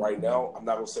right now, I'm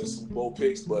not gonna say Super Bowl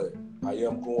picks, but I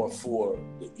am going for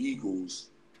the Eagles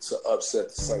to upset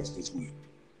the Saints this week.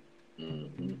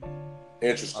 Mm-hmm.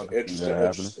 Interesting.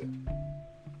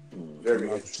 Very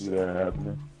interesting. That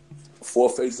happening.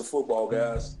 Fourth phase of football,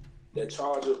 guys. That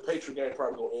Charger Patriot game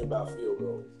probably gonna end by a field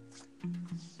goal.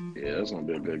 Yeah, that's gonna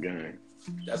be a good game.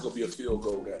 That's gonna be a field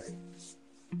goal game.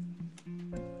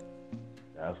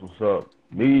 That's what's up.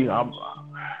 Me,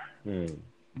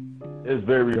 it's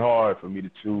very hard for me to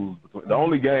choose between. The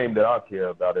only game that I care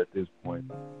about at this point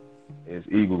is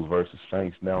Eagles versus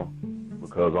Saints now,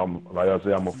 because I'm like I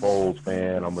said, I'm a Foles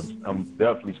fan. I'm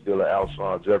definitely still an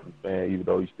Alshon Jeffrey fan, even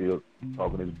though he's still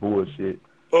talking his bullshit.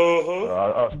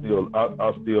 I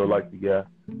still like the guy,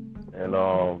 and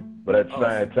but at the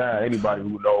same time, anybody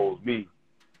who knows me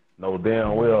know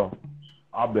damn well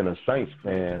I've been a Saints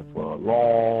fan for a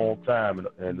long time,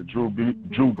 and the Drew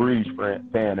Brees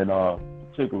fan in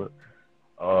particular.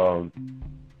 I've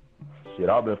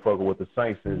been fucking with the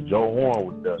Saints since Joe Horn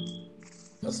was there.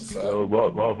 That's a fact.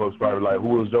 Motherfuckers probably like,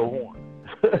 who is Joe Horn?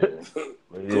 But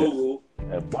yeah. Google.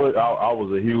 And I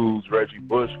was a huge Reggie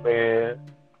Bush fan.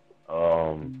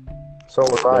 So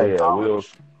was I. Yeah,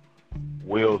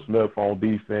 Will Smith on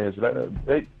defense.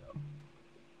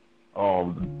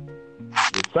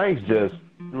 The Saints just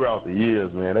throughout the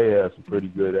years, man, they had some pretty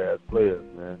good ass players,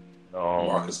 man.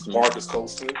 Marcus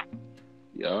Cockenstein.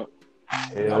 Yeah.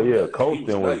 Hell yeah,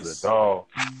 Cockenstein was a dog.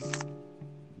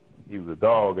 He was a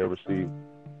dog at receiver.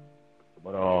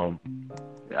 But I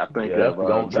think yeah, if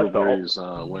Drew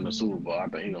Brees win the Super Bowl, I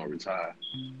think he's gonna retire.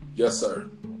 Yes, sir.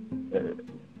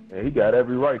 And he got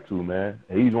every right to, man.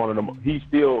 He's one of them. He's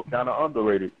still kind of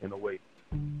underrated in a way,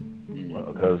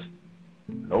 because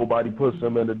nobody puts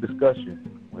him in the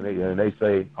discussion when they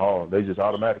say, they just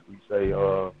automatically say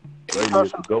Brady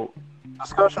is the GOAT.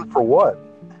 Discussion for what?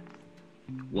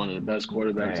 One of the best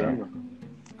quarterbacks ever.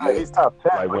 He's top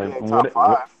 10, Like but he ain't top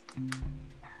 5.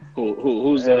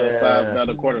 Who's the 5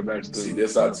 better quarterbacks? See,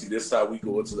 this how we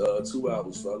go into the 2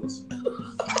 hours, fellas.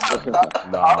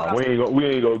 Nah, we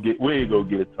ain't gonna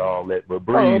get to all that. But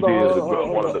Breeze is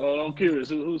one of the. I'm curious.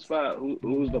 Who's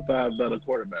the 5 better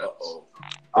quarterbacks?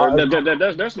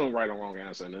 That's no right or wrong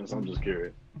answer in this. I'm just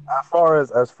curious.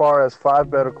 As far as 5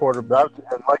 better quarterbacks,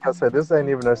 and like I said, this ain't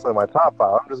even necessarily my top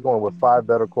 5. I'm just going with 5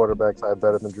 better quarterbacks I have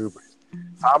better than Drew Brees.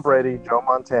 Tom Brady, Joe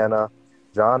Montana,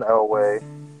 John Elway,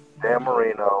 Dan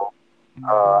Marino.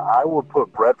 I would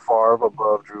put Brett Favre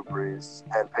above Drew Brees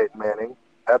and Peyton Manning.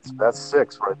 That's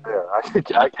 6 right there.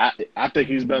 I think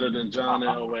he's better than John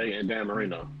Elway and Dan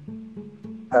Marino.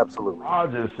 Absolutely. I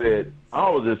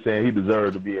was just saying he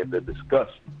deserved to be in the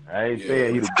discussion. I ain't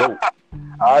saying he's the GOAT.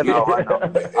 I know.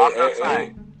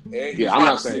 I'm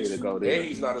not saying he's the GOAT. And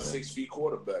he's not a 6 feet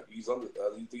quarterback. He's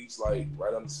like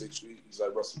right under 6 feet. He's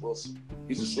like Russell Wilson.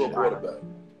 He's a short quarterback.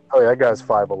 Oh yeah, that guy's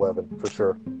 5'11" for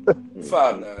sure.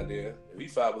 5'9", then. If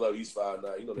he's 5'11", he's 5'9".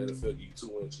 The NFL give you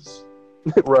 2 inches.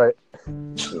 Right.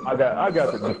 I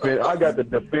got the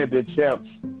defending champs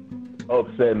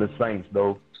upsetting the Saints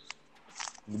though.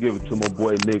 Give it to my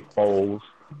boy Nick Foles.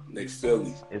 Nick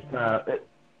Philly. It's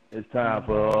time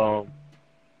for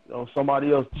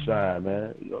somebody else to shine,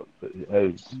 man.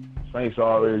 Hey, Saints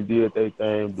already did their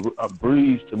thing.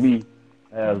 Breeze to me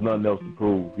has nothing else to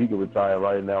prove. He can retire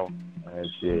right now, and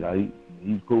shit.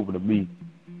 He's proven to me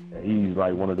that he's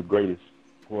like one of the greatest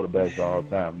quarterbacks of all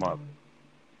time,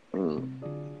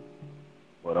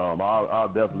 But I'll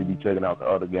definitely be checking out the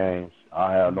other games.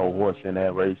 I have no horse in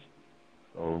that race,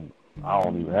 so I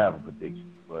don't even have a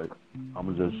prediction. But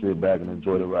I'm gonna just sit back and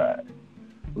enjoy the ride.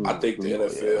 I think the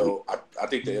NFL. I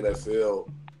think the NFL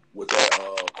with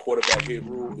that quarterback hit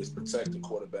rule is protecting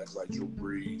quarterbacks like Drew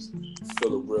Brees,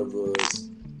 Phillip Rivers,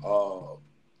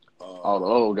 All the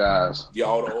old guys. Yeah,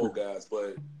 all the old guys.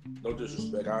 But no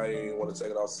disrespect, I ain't want to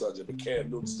take it off subject. But Cam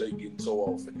Newton State getting tore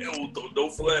off, and no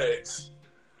flags.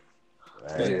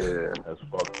 Man, that's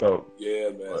fucked up. Yeah,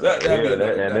 man. That'd be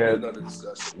another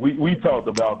discussion. We talked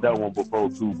about that one before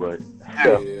too, but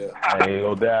yeah. I ain't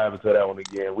gonna dive into that one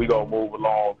again. We gonna move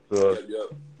along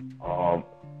to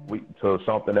to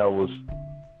something that was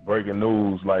breaking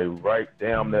news, like right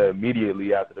damn there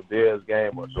immediately after the Bears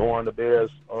game or during the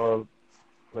Bears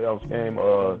playoffs game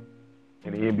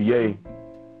in the NBA.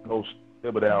 Coach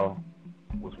Thibodeau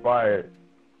was fired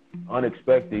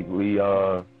unexpectedly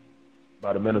by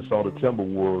the Minnesota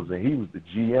Timberwolves, and he was the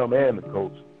GM and the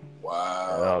coach.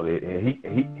 Wow.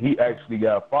 And he actually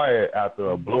got fired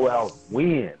after a blowout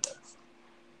win.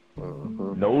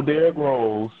 Mm-hmm. No Derrick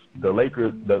Rose. The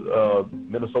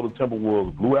Minnesota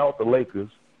Timberwolves blew out the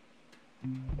Lakers,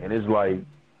 and it's like,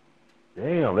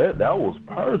 damn, that was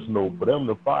personal for them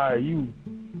to fire you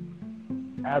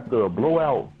after a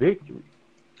blowout victory.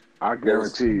 I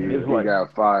guarantee you, he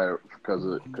got fired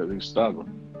because he's stubborn.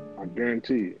 I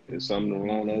guarantee you, it's something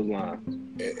along those lines.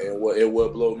 And what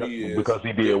blew me is because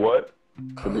he did what?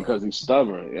 Because he's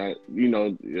stubborn. You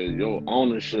know, your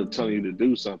ownership telling you to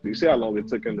do something. You see how long it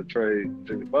took him to trade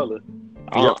Jimmy Butler?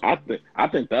 Yep. I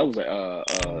think that was a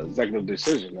executive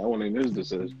decision. That wasn't even his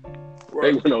decision.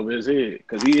 Right. They went over his head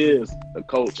because he is the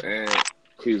coach and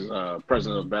he's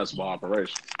president of basketball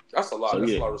operations. That's a lot.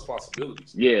 That's a lot of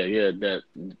responsibilities. Yeah. That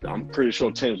I'm pretty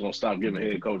sure teams gonna stop giving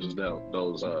head coaches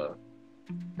those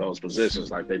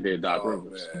positions like they did Doc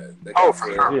Rivers. For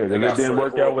sure. Yeah, they didn't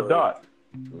work out with Doc.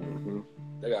 Mm-hmm.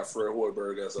 They got Fred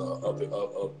Hoiberg as a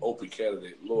open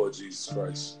candidate. Lord Jesus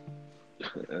Christ.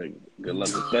 Good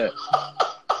luck with that.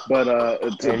 But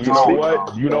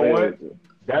you know what?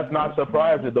 That's not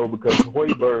surprising though, because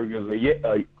Hoiberg is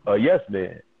a yes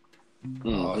man.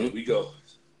 Oh, here we go.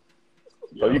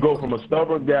 So you go from a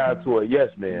stubborn guy to a yes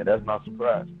man. That's not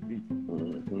surprising.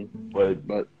 Mm-hmm. But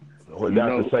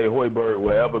not to say Hoiberg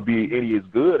will ever be any as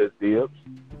good as Tibbs.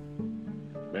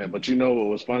 Man, but you know what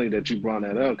was funny that you brought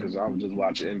that up, because I was just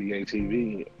watching NBA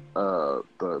TV.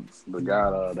 The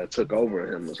guy that took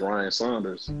over him was Ryan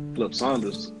Saunders, Flip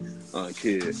Saunders'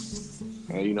 kid.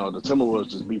 And, you know, the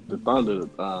Timberwolves just beat the Thunder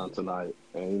tonight.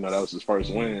 And, you know, that was his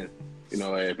first win. You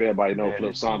know, if everybody knows,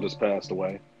 Flip Saunders passed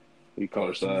away. He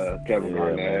coached Kevin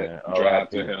Garnett,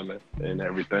 drafted him and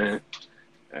everything,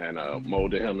 and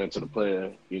molded him into the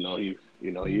player, he is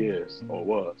or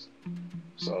was.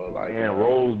 So, like, and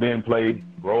Rose didn't play.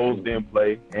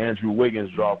 Andrew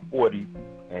Wiggins dropped 40,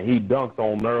 and he dunked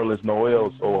on Nerlens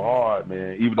Noel so hard,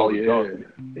 man. Even though he got a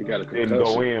concussion. Didn't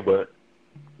go in, but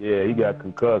yeah, he got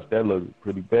concussed. That looked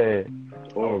pretty bad.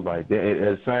 I was like, at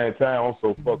the same time, I'm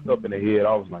so fucked up in the head.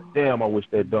 I was like, damn, I wish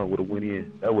that dunk would have went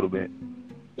in. That would have been.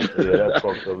 Yeah, that's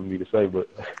fucked up of me to say, but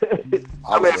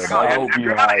I mean, if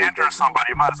you're gonna injure somebody,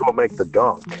 you might as well make the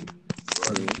dunk.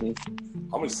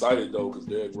 Mm-hmm. I'm excited though, because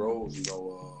Derrick Rose,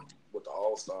 with the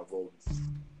All-Star vote.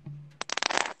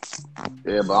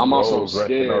 Yeah, but I'm also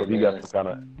scared. He got some kind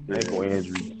of ankle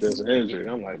injury. There's an injury.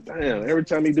 I'm like, damn. Every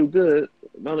time he do good,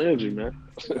 another injury, man.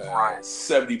 Right,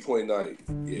 70.9.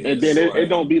 Yeah, and then it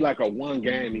don't be like a one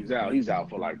game he's out. He's out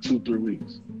for like 2-3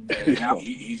 weeks.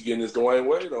 He's getting his Dwayne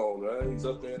Wade on, man. He's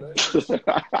up there now.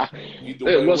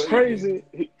 What's crazy?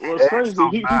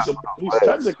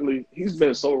 He's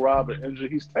been so robbed and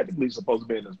injured. He's technically supposed to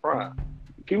be in his prime.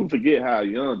 People forget how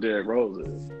young Derrick Rose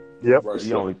is. Yep, right,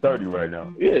 he's only 30 right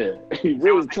now. Yeah, he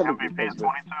really technically is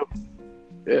 22.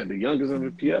 Yeah, the youngest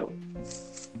MVP ever.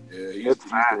 Yeah, he's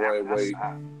Dwayne Wade.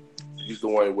 He's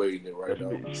Dwayne Wade in it right now.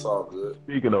 It's all good.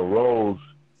 Speaking of Rose,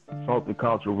 something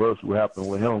controversial happened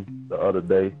with him the other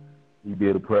day. He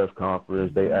did a press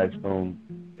conference. They asked him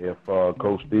if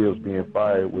Coach Steele's being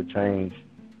fired would change,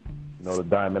 the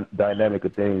dynamic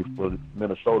of things for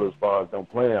Minnesota as far as them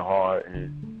playing hard.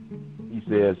 And he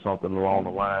said something along the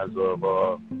lines of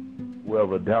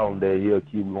whoever down there, he'll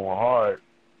keep going hard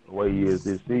the way he is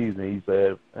this season. He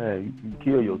said, man, you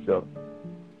kill yourself.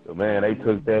 So, man, they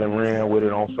took that and ran with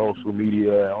it on social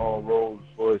media. And all Rose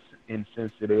was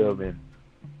insensitive and,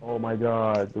 oh, my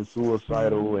God, the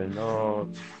suicidal and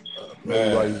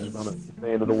everybody's going to the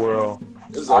end of the world.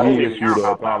 He issued an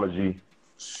apology.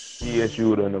 He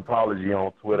issued an apology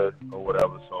on Twitter or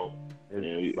whatever. So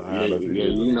you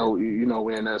know,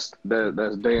 we're in that's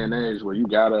day and age where you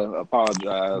gotta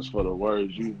apologize for the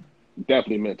words you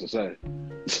definitely meant to say.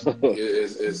 Exactly.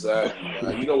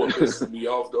 You know what pisses me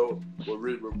off though? What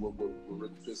really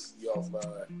pisses me off,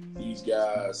 man? These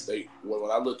guys,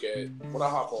 when I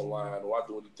hop online or I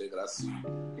do anything and I see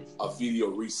a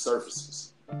video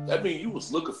resurfaces, that means you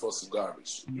was looking for some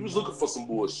garbage. You was looking for some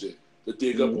bullshit. to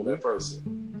dig up on that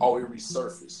person. Oh, it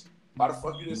resurfaced. Why the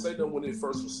fuck you didn't say that when it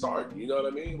first was starting? You know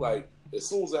what I mean? Like, as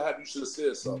soon as that happened, you should have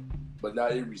said something. But now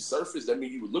it resurfaced. That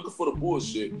means you were looking for the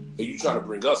bullshit and you trying to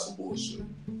bring us some bullshit.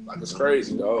 Like, it's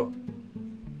crazy, dog.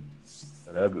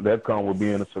 That comes with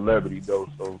being a celebrity, though.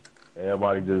 So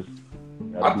everybody just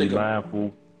got to be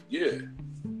mindful. Yeah.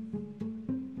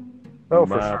 Be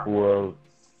mindful of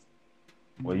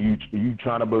when you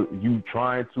trying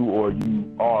to, or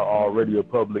you are already a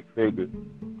public figure.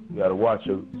 You got to watch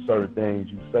certain things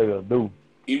you say or do.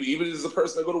 Even as a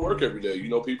person that go to work every day, you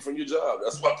know people from your job.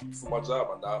 That's why people from my job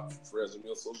are not friends with me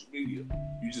on social media.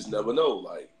 You just never know,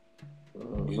 like,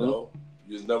 you know,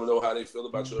 you just never know how they feel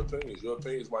about your opinions. Your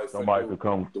opinions might affect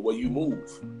the way you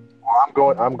move.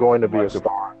 Well, I'm going to be a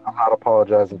star. I'm not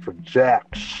apologizing for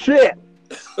jack shit.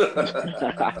 You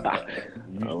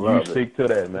stick to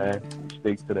that, man. You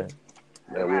stick to that.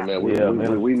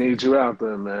 We need you out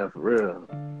there, man, for real.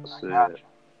 Shit.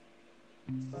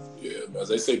 Yeah, as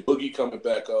they say, Boogie coming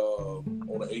back on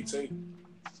the 18th.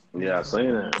 Yeah, I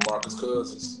seen that. Marcus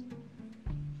Cousins.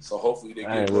 So hopefully they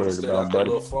get out that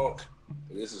little funk.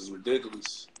 This is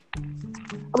ridiculous. I mean,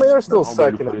 they're still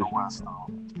second in the West, though.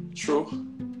 True.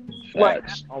 Like,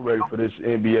 I'm ready for this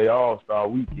NBA All-Star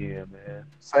weekend, man.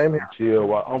 Same here.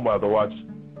 Chill. I'm about to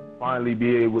finally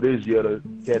be able this year to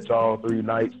catch all 3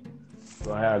 nights.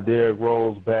 Gonna have Derrick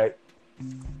Rose back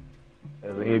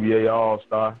as an NBA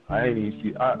All-Star. I ain't even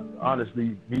see.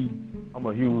 Honestly, I'm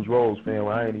a huge Rose fan.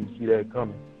 I ain't even see that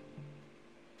coming.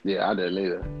 Yeah, I didn't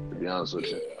either. To be honest with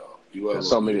you, there's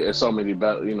so many,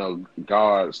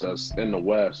 guards that's in the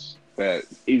West that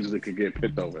easily could get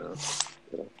picked over.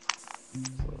 Yeah.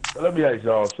 So let me ask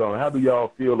y'all something. How do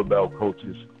y'all feel about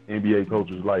coaches, NBA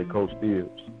coaches like Coach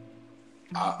Tibbs?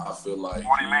 I feel like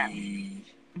he's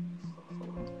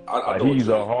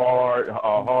a hard.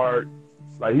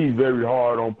 Like, he's very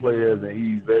hard on players, and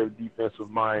he's very defensive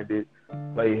minded.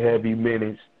 Play heavy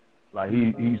minutes. Like,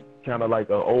 he's kind of like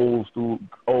an old school.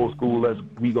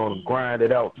 We gonna grind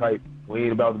it out type. We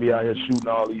ain't about to be out here shooting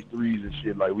all these threes and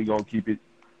shit. Like, we gonna keep it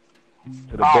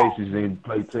to the basics and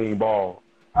play team ball.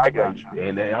 I got you.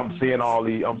 And then I'm seeing all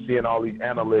these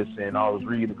analysts, and I was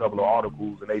reading a couple of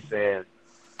articles, and they saying,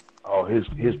 oh,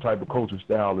 his type of coaching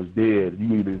style is dead.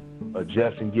 You either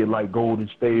adjust and get like Golden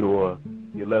State, or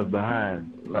get left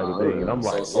behind type of thing. And I'm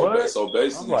like, what? So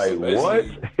basically, what?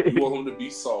 You want him to be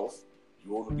soft.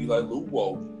 You want him to be like Luke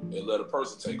Walton and let a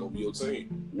person take over your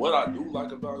team. What I do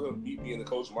like about him, me being a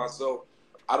coach myself,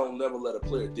 I don't never let a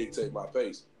player dictate my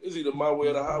pace. It's either my way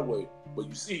or the highway. But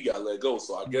you see, he got let go,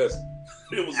 so I guess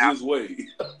it was his way. It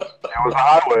was a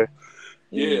highway.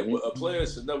 Yeah, but a player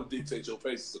should never dictate your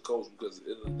pace as a coach, because at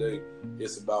the end of the day,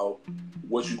 it's about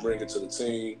what you bring into the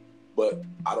team. But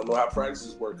I don't know how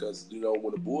practices work, because, when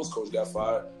the Bulls coach got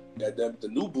fired, the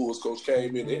new Bulls coach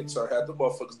came in and had the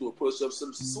motherfuckers doing push-ups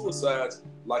and suicides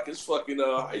like it's fucking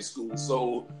high school.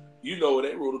 So, they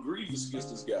wrote a grievance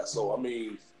against this guy. So, I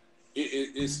mean,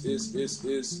 it's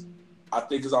I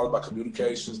think it's all about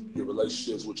communications, your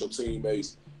relationships with your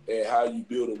teammates, and how you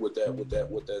build it with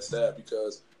that staff.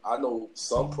 Because I know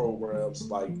some programs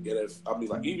like even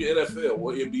NFL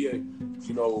or NBA,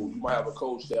 you might have a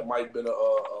coach that might have been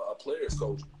a player's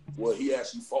coach. Well, he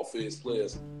actually fought for his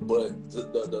players, but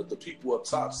the people up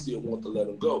top still want to let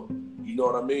him go. You know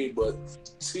what I mean? But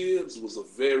Tibbs was a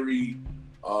very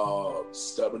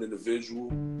stubborn individual.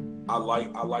 I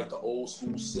like the old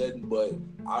school setting, but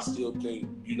I still think,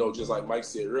 just like Mike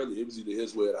said earlier, it was either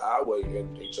his way or the highway,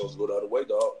 and he chose to go the other way,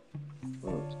 dog.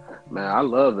 Man, I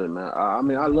love it, man. I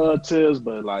mean, I love Tibbs,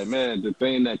 but like, man, the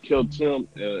thing that killed him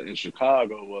in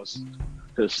Chicago was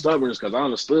his stubbornness, because I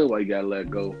understood why he got let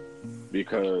go.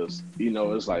 Because,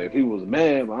 it's like, if he was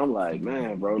mad, but I'm like,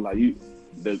 man, bro, like,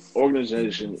 the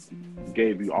organization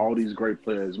gave you all these great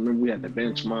players. Remember, we had the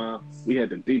bench mob. We had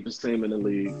the deepest team in the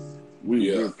league.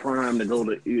 We were primed to go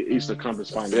to Eastern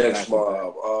Conference Finals. Bench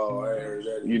mob. Oh, I heard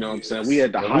that. You know what I'm saying? We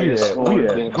had the highest scoring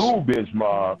bench. 2 bench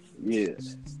mobs. Yeah.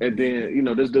 And then,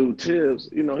 this dude Tibbs,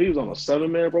 he was on a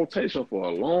 7-man rotation for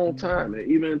a long time, and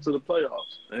even into the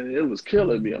playoffs. And it was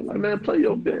killing me. I'm like, man, play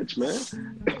your bench, man.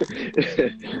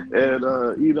 And,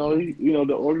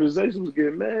 the organization was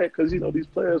getting mad because, these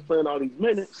players playing all these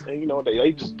minutes, and,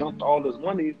 they just dumped all this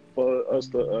money for us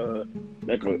to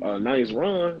make a nice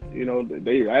run.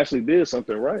 They actually did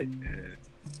something right. And,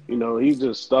 he's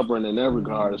just stubborn in that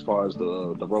regard as far as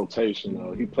the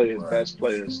rotation. He played his best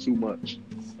players too much.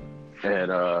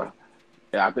 And I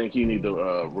think he need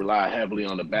to rely heavily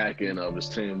on the back end of his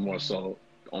team more so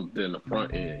than the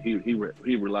front end.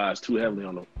 He relies too heavily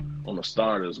on the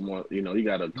starters more. He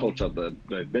got to coach up the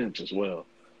bench as well.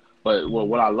 But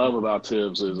what I love about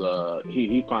Tibbs is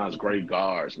he finds great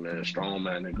guards, man, strong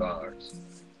man and guards.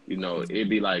 You know, it'd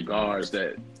be like guards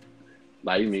that,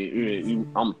 like,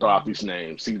 I'm gonna throw out these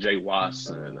names: C.J.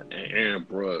 Watson and Aaron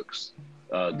Brooks,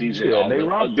 DJ. Yeah, Nate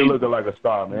Robinson looking like a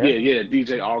star, man. Yeah,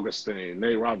 DJ Augustine,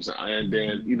 Nate Robinson, and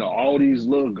then all these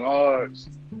little guards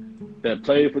that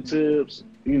played for Tibbs.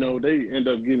 You know, they end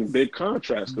up getting big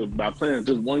contracts by playing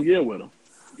just 1 year with him.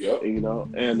 Yep. You know,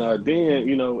 and then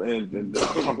and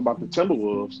talk about the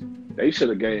Timberwolves, they should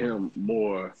have gave him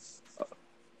more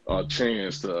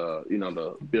chance to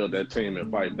to build that team and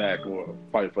fight back or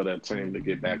fight for that team to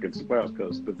get back into the playoffs.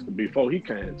 Because before he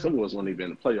came, Timberwolves weren't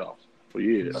even in the playoffs for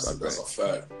years. That's a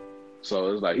fact.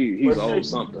 So it's like he's owed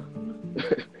something.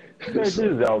 Check this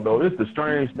out though. It's the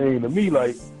strange thing to me.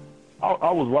 Like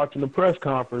I was watching the press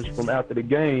conference from after the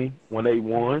game when they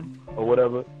won or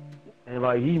whatever. And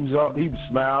like he was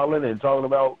smiling and talking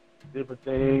about different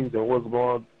things and what's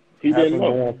going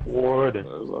forward,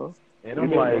 and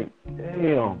I'm like,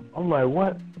 damn. I'm like,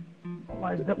 what? I'm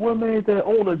like, what made that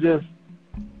owner just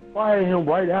fire him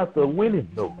right after winning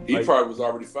though? He probably was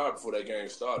already fired before that game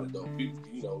started though.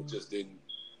 People, just didn't,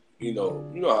 you know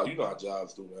how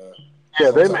jobs do, man.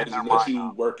 Yeah, they sometimes made their let mind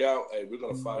you work out. Hey, we're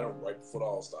gonna fire him right before the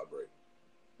All-Star break.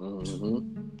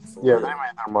 Mm-hmm. Yeah, they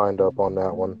made their mind up on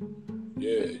that one.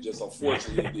 Yeah, just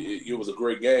unfortunately, it was a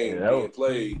great game being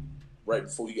played right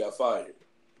before he got fired.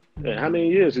 Yeah, how many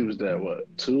years he was there? What,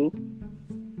 2?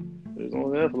 He was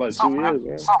on there for like 2 years,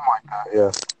 right? Something like that,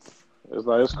 yeah. It's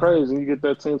like, it's crazy. You get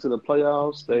that team to the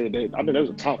playoffs. They was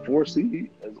a top 4 seed.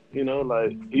 You know,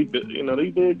 like he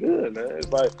did good, man.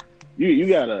 It's like you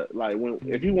gotta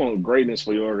if you want greatness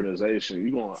for your organization,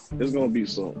 there's gonna be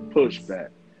some pushback.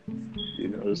 You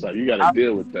know, it's like you gotta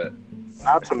deal with that.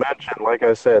 Not to mention, like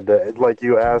I said, that like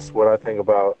you asked what I think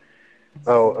about,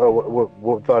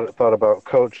 what thought about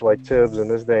coach like Tibbs in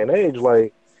this day and age.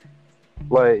 Like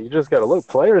you just got to look.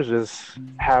 Players just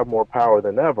have more power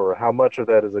than ever. How much of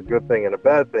that is a good thing and a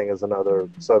bad thing is another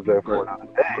subject for another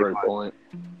day. Great point.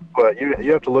 But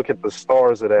you have to look at the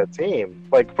stars of that team.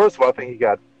 Like, first of all, I think he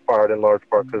got fired in large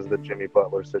part because of the Jimmy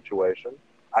Butler situation.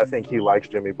 I think he likes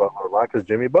Jimmy Butler a lot because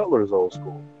Jimmy Butler is old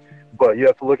school. But you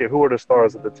have to look at who are the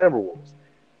stars of the Timberwolves.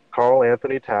 Karl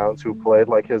Anthony Towns, who played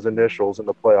like his initials in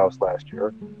the playoffs last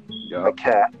year. Yep. A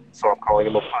cat, so I'm calling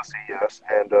him a pussy, yes.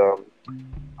 And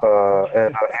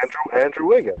Andrew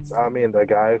Wiggins. I mean, the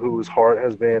guy whose heart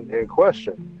has been in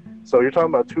question. So you're talking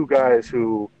about 2 guys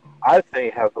who I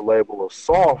think have the label of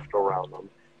soft around them.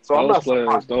 So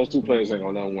those 2 players ain't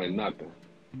gonna win nothing.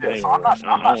 Yeah, so I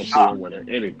don't see them winning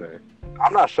anything.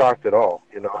 I'm not shocked at all.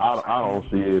 You know, I don't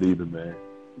see it either, man.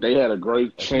 They had a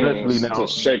great chance to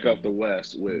shake up the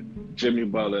West with Jimmy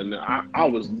Butler, and I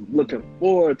was looking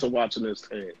forward to watching this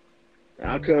team. And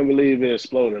I couldn't believe it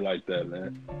exploded like that,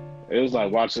 man. It was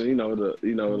like watching, the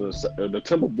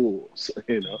Timberwolves,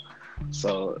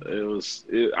 So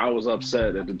I was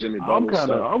upset at the Jimmy Butler stuff.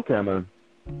 I'm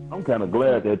kind of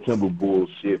glad that Timberwolves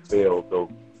shit failed though.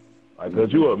 Like,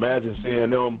 could you imagine seeing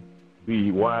them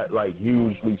be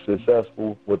hugely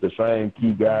successful with the same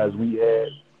key guys we had?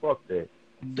 Fuck that.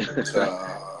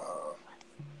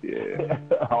 Yeah.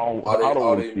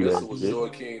 All they missing was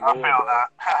Joakim. I feel that.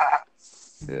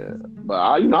 Yeah, but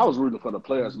I was rooting for the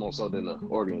players more so than the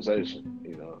organization.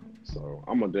 So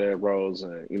I'm a Derrick Rose,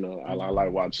 and I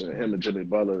like watching him and Jimmy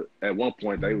Butler. At one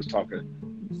point, they was talking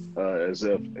as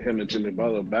if him and Jimmy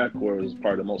Butler backcourt is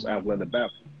probably the most athletic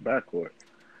backcourt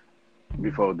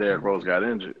before Derrick Rose got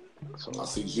injured. So I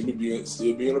see Jimmy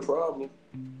still being a problem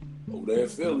over there in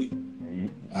Philly.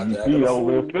 He's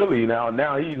over in Philly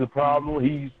now. He's a problem.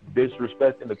 He's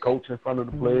disrespecting the coach in front of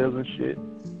the players and shit.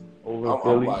 Over in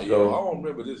Philly. I don't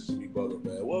remember this Jimmy Butler,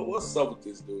 man. What's up with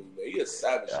this dude, man? He a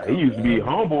savage. He used to be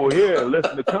humble here and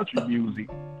listen to country music.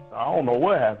 I don't know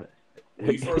what happened.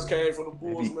 When he first came from the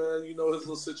Bulls, man, his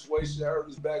little situation. I heard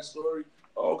his backstory.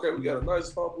 Oh, okay, we got a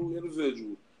nice, humble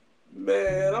individual.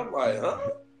 Man, I'm like, huh?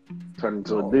 Turned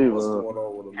into a diva. What's going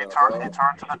on with him He now, turned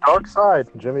to the dark side.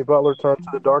 Jimmy Butler turned to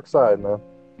the dark side, man.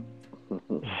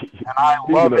 And I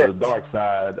love it.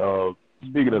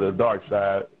 Speaking of the dark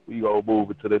side, we gonna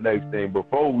move it to the next thing.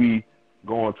 Before we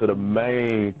go on to the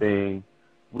main thing,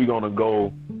 we gonna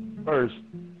go first.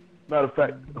 Matter of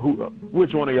fact,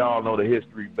 which one of y'all know the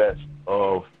history best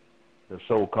of the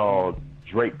so-called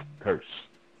Drake curse?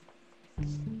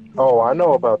 Oh, I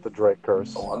know about the Drake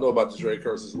curse. Oh, I know about the Drake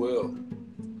curse as well.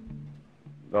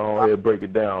 Go ahead, break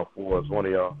it down for us, one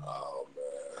of y'all. Oh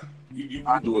man, you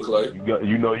do it, Clay.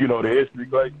 You know the history,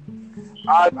 Clay.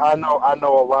 I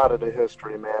know a lot of the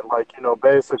history, man. Like,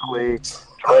 basically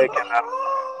Drake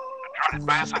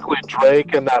basically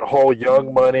Drake and that whole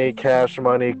Young Money, Cash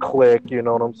Money clique, you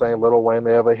know what I'm saying? Lil Wayne,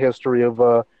 they have a history of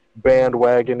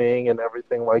bandwagoning and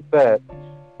everything like that.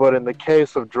 But in the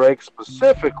case of Drake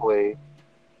specifically,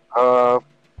 if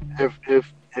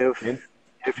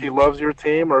he loves your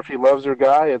team or if he loves your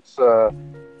guy, it's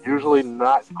usually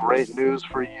not great news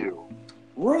for you.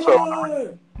 Run!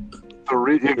 So,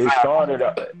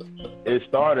 it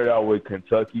started out with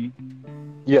Kentucky.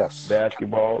 Yes.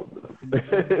 Basketball,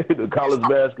 the college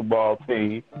basketball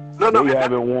team. They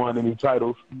haven't won any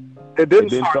titles. It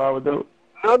didn't start with them.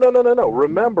 No.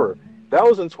 Remember, that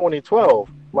was in 2012.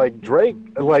 Like Drake,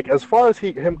 like as far as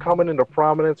him coming into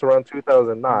prominence around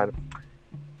 2009,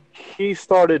 he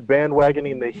started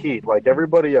bandwagoning the Heat like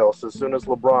everybody else as soon as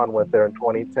LeBron went there in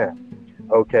 2010.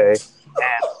 Okay, and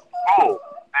boom,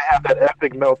 they had that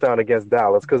epic meltdown against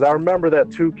Dallas. Because I remember that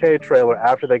 2K trailer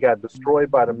after they got destroyed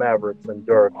by the Mavericks and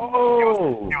Dirk.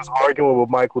 Oh, he was arguing with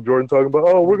Michael Jordan, talking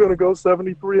about, we're gonna go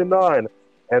 73-9.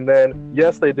 And then,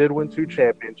 yes, they did win 2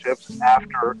 championships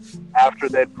after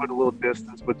they'd put a little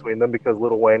distance between them because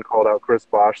Lil Wayne called out Chris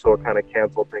Bosh, so it kind of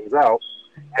canceled things out.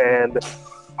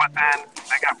 But then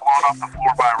they got blown off the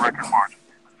floor by a record margin.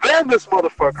 Then this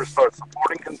motherfucker starts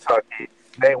supporting Kentucky.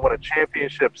 They ain't won a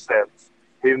championship since,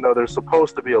 even though they're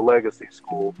supposed to be a legacy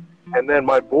school. And then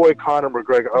my boy Conor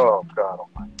McGregor, oh God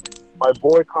almighty, my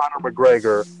boy Conor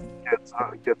McGregor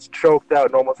gets choked out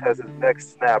and almost has his neck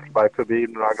snapped by Khabib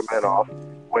Nurmagomedov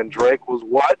when Drake was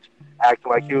acting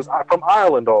like he was from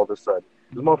Ireland all of a sudden.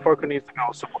 This motherfucker needs to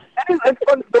go support. And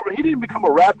he didn't become a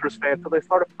Raptors fan until they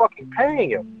started fucking paying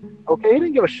him. Okay, he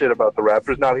didn't give a shit about the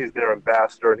Raptors. Now he's their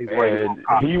ambassador and he's wearing.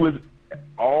 He was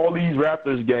all these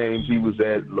Raptors games. He was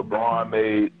at. LeBron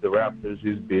made the Raptors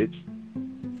his bitch.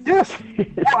 Yes.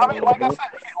 Well, I mean, like I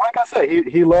said,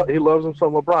 he loves him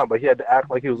some LeBron, but he had to act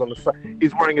like he was on the side.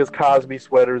 He's wearing his Cosby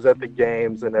sweaters at the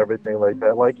games and everything like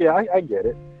that. Like, yeah, I get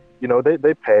it. You know,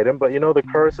 they paid him, but, you know, the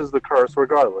curse is the curse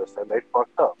regardless, and they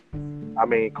fucked up. I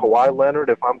mean, Kawhi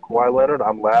Leonard, if I'm Kawhi Leonard,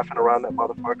 I'm laughing around that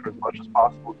motherfucker as much as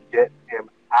possible. Get him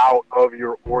out of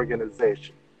your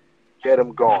organization. Get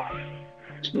him gone.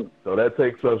 So that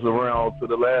takes us around to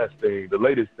the latest thing.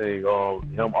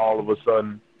 Him all of a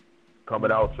sudden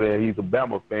coming out saying he's a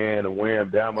Bama fan and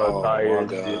wearing Bama attire and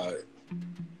shit.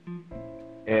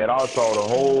 And I saw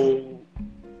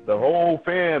the whole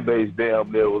fan base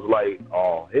down there was like,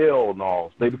 oh, hell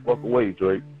no. Stay the fuck away,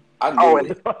 Drake. I knew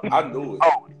it.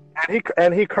 Oh,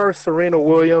 and he cursed Serena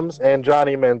Williams and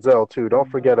Johnny Manziel, too.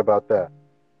 Don't forget about that.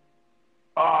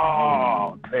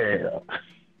 Oh, damn.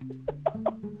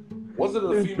 Was it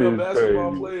a female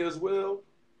basketball player as well?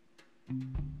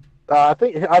 I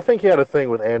think he had a thing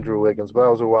with Andrew Wiggins, but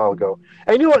that was a while ago.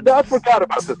 And you know what? I forgot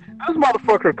about this. This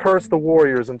motherfucker cursed the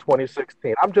Warriors in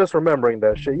 2016. I'm just remembering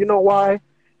that shit. You know why?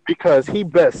 Because he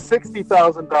bet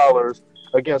 $60,000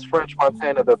 against French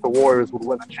Montana that the Warriors would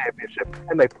win the championship,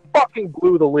 and they fucking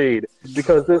blew the lead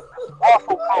because this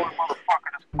awful colored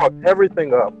motherfucker just fucked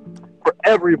everything up for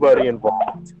everybody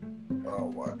involved. Oh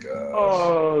my god!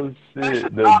 Oh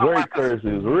shit! The Drake curse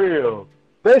is real.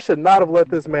 They should not have let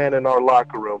this man in our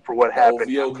locker room for what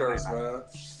happened. OVO curse, man.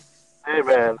 Hey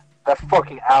man, that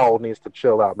fucking owl needs to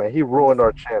chill out, man. He ruined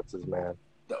our chances, man.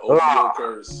 The OVO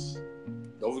curse.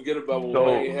 Don't forget about what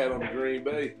Wayne had on Green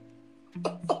Bay.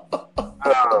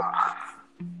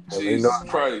 Jesus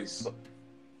Christ.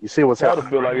 You see what's happening? I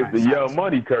feel like it's the Young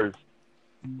Money curse.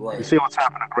 Right. You see what's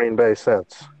happened to Green Bay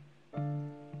since.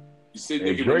 You see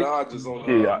Nicki Minaj is on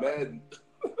Madden.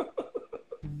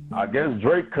 I guess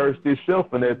Drake cursed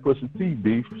himself in that Pusha T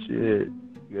beef. Shit.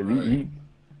 Right.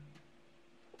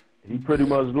 He pretty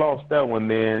much lost that one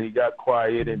then. He got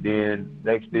quiet, and then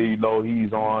next thing you know,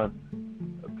 he's on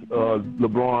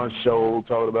LeBron's show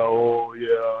talking about, oh,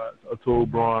 yeah, I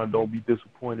told Bron, don't be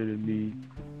disappointed in me.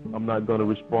 I'm not going to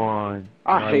respond.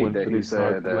 I hate that he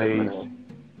said that, man.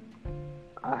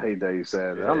 I hate that he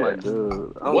said that. I'm like,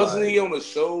 dude. Wasn't he on the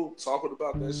show talking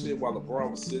about that shit while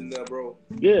LeBron was sitting there, bro?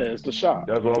 Yeah, it's the shot.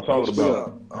 That's what I'm talking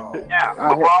about. Yeah,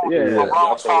 I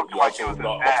told him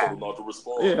not to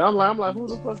respond. Yeah, I'm like, who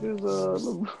the fuck is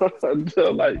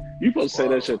LeBron? Like, you supposed to say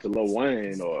that shit to Lil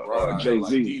Wayne or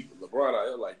Jay-Z. LeBron out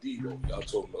here like Debo. Y'all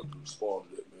told him not to respond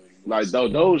to that, man. Like,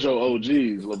 those your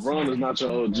OGs. LeBron is not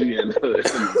your OG in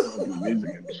the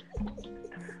music industry.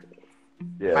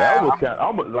 Yeah, that was kind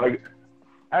of,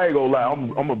 I ain't gonna lie,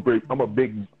 I'm a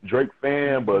big Drake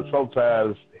fan, but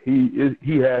sometimes he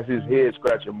has his head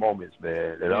scratching moments,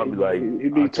 man, and I'll be like,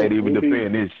 I can't even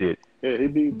defend this shit. Yeah, he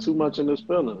be too much in his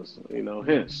feelings,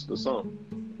 hence the song.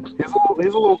 He's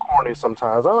a little corny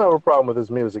sometimes. I don't have a problem with his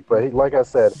music, but like I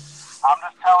said, I'm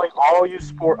just telling all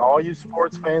you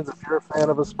sports fans, if you're a fan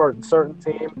of a certain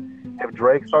team If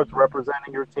Drake starts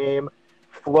representing your team,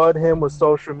 flood him with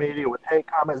social media, with hate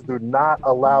comments. Do not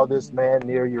allow this man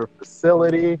near your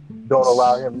facility. Don't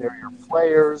allow him near your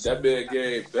players. That man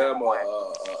gave Bama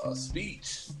a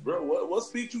speech. Bro, what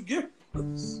speech you give?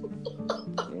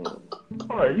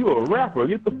 All right, you a rapper.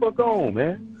 Get the fuck on,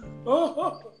 man.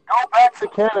 Go back to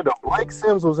Canada. Blake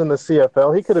Sims was in the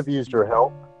CFL. He could have used your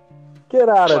help. Get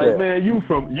out of there. Man, you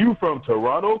from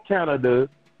Toronto, Canada,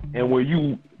 and when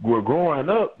you were growing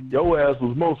up, your ass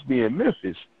was mostly in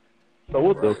Memphis. So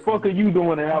what the fuck are you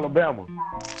doing in Alabama?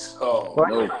 Oh,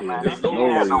 no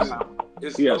reason.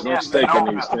 He has no stake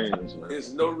in these things, man.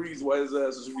 There's no reason why his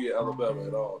ass should be in Alabama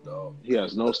at all, dog. He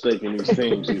has no stake in these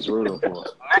things he's rooting for.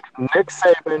 Nick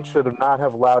Saban should have not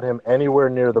have allowed him anywhere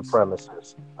near the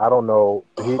premises. I don't know.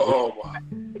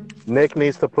 Nick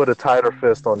needs to put a tighter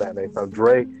fist on that, Nathan.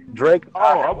 Drake.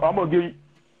 I'm gonna give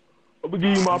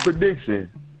you my prediction.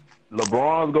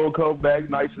 LeBron's gonna come back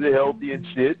nice and healthy and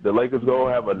shit. The Lakers gonna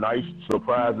have a nice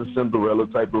surprise and Cinderella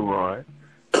type of run.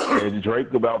 And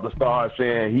Drake about to start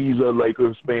saying he's a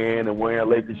Lakers fan and wearing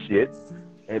Lakers shit.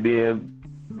 And then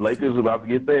Lakers about to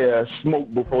get their ass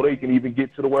smoked before they can even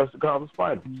get to the Western Conference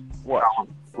Finals. Watch.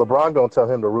 LeBron gonna tell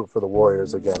him to root for the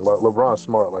Warriors again. LeBron's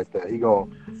smart like that. He gonna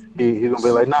be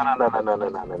like, no.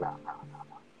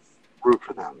 Root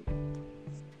for them.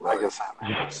 Like I said.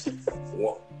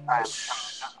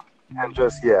 And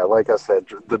just, yeah, like I said,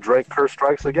 the Drake curse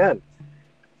strikes again.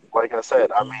 Like I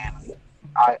said, I mean,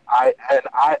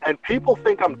 and people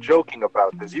think I'm joking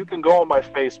about this. You can go on my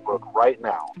Facebook right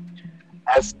now.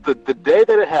 As the day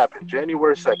that it happened,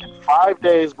 January 2nd, 5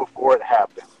 days before it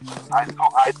happened,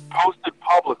 I posted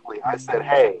publicly. I said,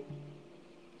 hey,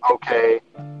 okay,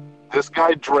 this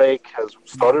guy Drake has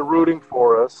started rooting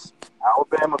for us.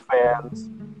 Alabama fans,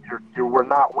 we're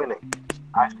not winning.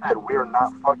 I said, we're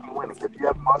not fucking winning. If you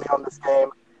have money on this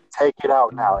game, take it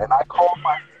out now. And I called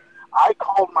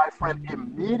my friend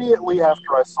immediately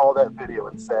after I saw that video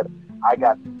and said, I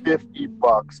got $50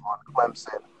 on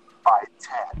Clemson by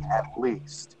 10 at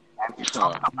least. And he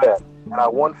took the bet. And I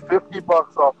won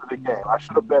 $50 off of the game. I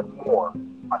should have bet more,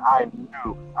 but I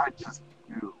just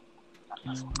knew.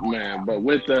 Man, but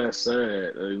with that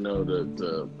said,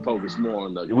 to focus more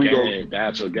on the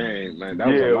actual game, man. That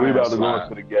was we about to go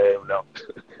into the game now.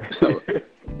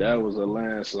 That was a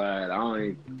landslide.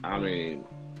 I mean,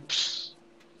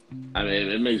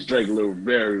 it makes Drake look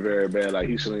very, very bad. Like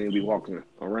he shouldn't even be walking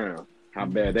around. How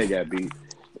bad they got beat.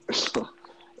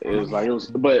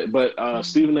 But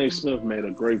Stephen A. Smith made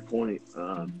a great point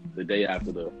the day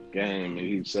after the game, and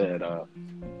he said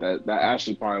that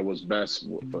actually probably was best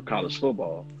for college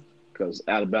football because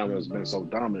Alabama has been so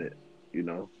dominant,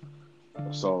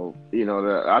 So,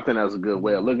 I think that's a good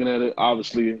way of looking at it.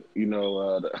 Obviously, you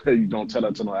don't tell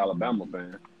that to no Alabama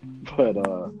fan, but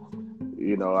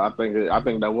I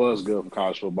think that was good for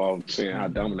college football, seeing how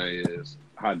dominant it is,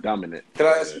 how dominant. Can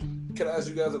I ask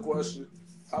you guys a question?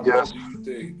 How long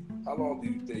do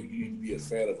you think you need to be a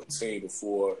fan of a team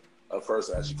before a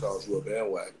person actually calls you a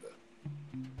bandwagoner?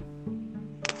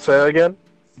 Say that again?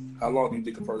 How long do you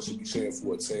think a person should be cheering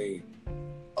for a team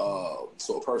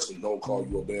so a person don't call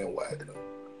you a bandwagoner?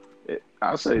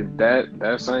 I say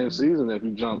that same season, if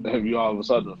you all of a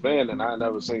sudden a fan, and I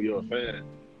never seen you a fan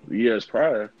the years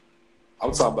prior.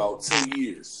 I'm talking about 10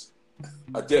 years,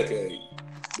 a decade,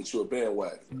 but you're a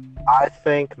bandwagoner. I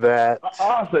think that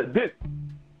I said this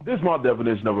is my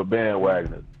definition of a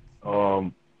bandwagoner.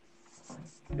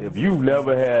 If you've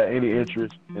never had any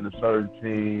interest in a certain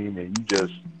team and you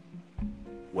just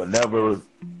were never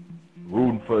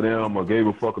rooting for them or gave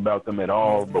a fuck about them at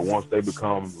all, but once they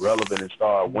become relevant and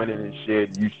start winning and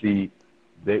shit, you see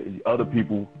other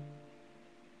people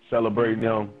celebrating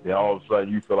them, then all of a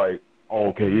sudden you feel like, oh,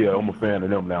 okay, yeah, I'm a fan of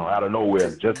them now, out of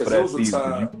nowhere, just for that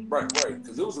season. Right,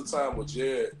 because there was a time with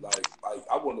Jared, like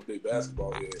I wasn't a big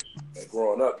basketball head, and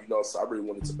growing up, so I really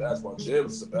wanted to basketball. Jared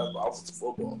was into basketball, I was into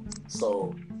football.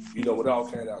 So, when it all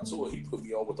came down to it, he put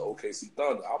me on with the OKC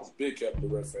Thunder. I was a big Captain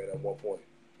Red fan at one point.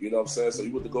 You know what I'm saying? So he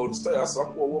went to Golden State. I said,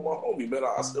 I'm going with my homie, man.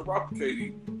 I still rock with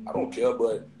KD. I don't care,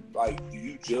 but do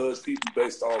you judge people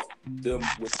based off them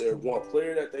with their one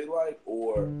player that they like,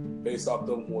 or based off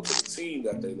them going to the team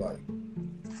that they like?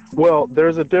 Well,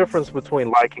 there's a difference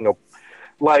between I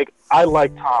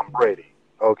like Tom Brady.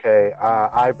 Okay,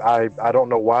 I don't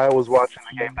know why I was watching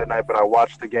the game that night, but I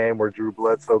watched the game where Drew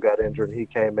Bledsoe got injured and he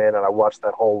came in, and I watched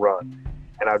that whole run,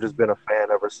 and I've just been a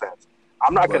fan ever since.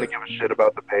 I'm not going to give a shit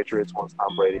about the Patriots once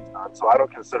Tom Brady's done, so I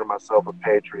don't consider myself a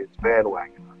Patriots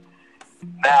bandwagoner.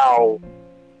 Now,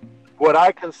 what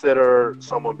I consider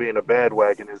someone being a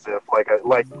bandwagon is if,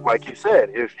 like you said,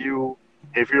 if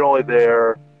you're only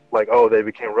there like, oh, they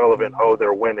became relevant, oh,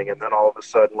 they're winning, and then all of a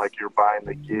sudden, like, you're buying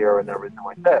the gear and everything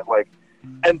like that. Like,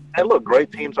 and look,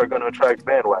 great teams are going to attract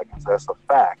bandwagons. That's a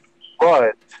fact.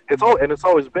 But it's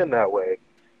always been that way.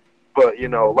 But, you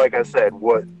know, like I said,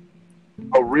 what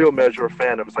a real measure of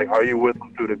fandom is like, are you with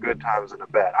them through the good times and the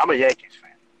bad? I'm a Yankees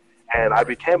fan. And I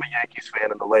became a Yankees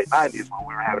fan in the late 90s when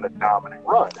we were having a dominant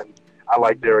run. And I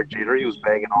liked Derek Jeter. He was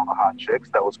banging all the hot chicks.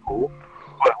 That was cool.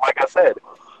 But like I said,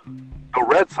 the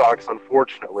Red Sox,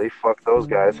 unfortunately, fuck those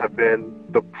guys, have been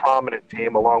the prominent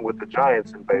team along with the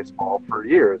Giants in baseball for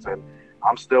years. And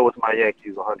I'm still with my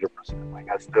Yankees 100%. Like,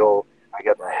 I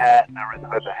got the hat and everything,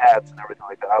 the hats and everything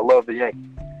like that. I love the Yankees.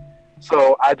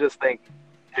 So I just think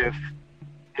if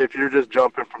you're just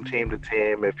jumping from team to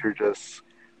team, if you're just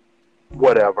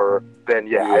whatever, then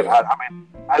yeah. I mean,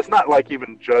 it's not like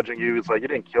even judging you. It's like you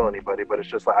didn't kill anybody, but it's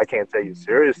just like I can't take you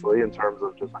seriously in terms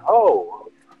of just like, oh.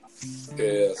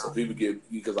 Yeah, so people get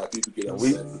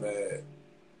upset and mad.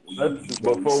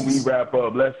 Before we wrap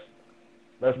up, let's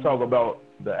talk about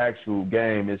the actual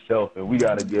game itself, and we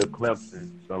got to give Clemson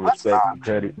some respect and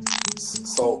credit.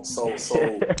 So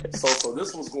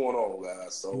this was going on,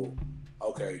 guys. So,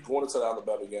 okay, going into the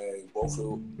Alabama game, both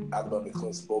Alabama and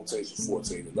Clemson, both teams were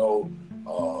 14-0.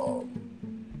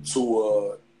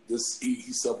 Tua,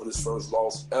 he suffered his first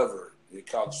loss ever in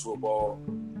college football.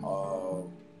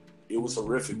 It was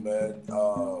horrific, man.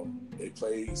 They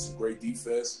played some great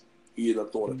defense. He ended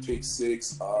up throwing a pick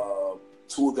six.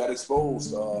 Tua got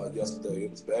exposed yesterday.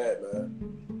 It was bad,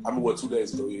 man. 2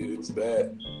 days ago, it was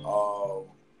bad.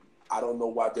 I don't know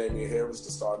why Damian Harris,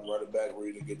 the starting running back,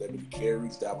 really didn't get that many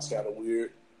carries. That was kind of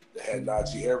weird. They had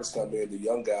Najee Harris come in, the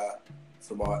young guy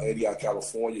from Antioch,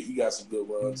 California. He got some good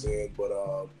runs in, but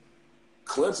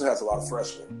Clemson has a lot of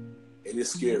freshmen, and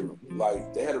it's scary.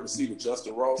 Like, they had a receiver,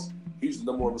 Justin Ross. He's the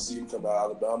number one receiver coming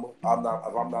out of Alabama.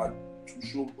 I'm not too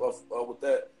sure with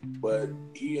that, but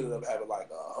he ended up having like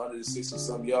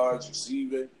 160-some yards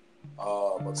receiving,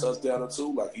 a touchdown or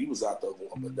two. Like, he was out there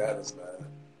going bananas, man.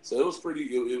 So it was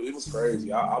it was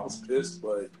crazy. I was pissed,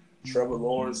 but Trevor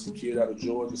Lawrence, the kid out of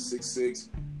Georgia, 6'6",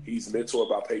 he's mentored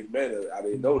by Peyton Manning. I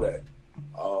didn't know that.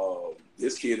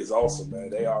 This kid is awesome, man.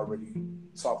 They already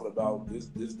talking about this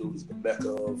dude is the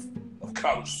mecca of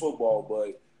college football,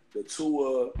 but the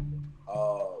Tua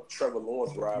Trevor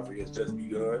Lawrence rivalry has just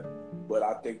begun. But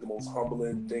I think the most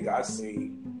humbling thing I've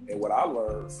seen and what I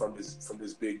learned from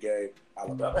this big game,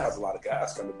 Alabama has a lot of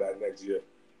guys coming back next year,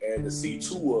 and to see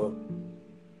Tua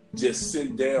just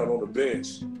sitting down on the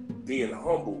bench, being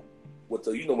humble with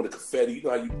the with the confetti. You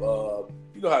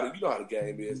know how the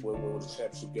game is when the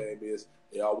championship game is.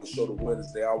 They always show the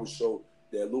winners. They always show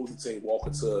their losing team walk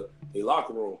into their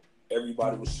locker room.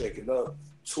 Everybody was shaking up.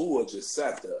 Tua just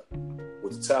sat there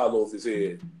with the towel over his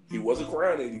head. He wasn't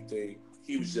crying anything.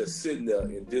 He was just sitting there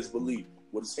in disbelief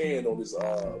with his hand on his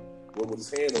with his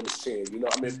hand on his chin.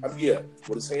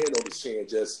 With his hand on his chin,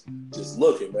 just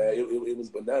looking, man. It was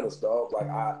bananas, dog. Like,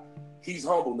 he's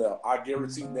humble now. I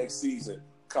guarantee next season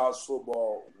college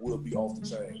football will be off the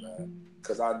chain, man.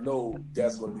 Because I know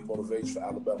that's going to be motivation for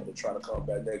Alabama to try to come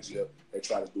back next year and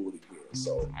try to do it again.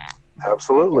 So,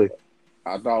 absolutely.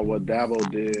 I thought what Dabo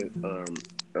did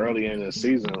early in the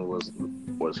season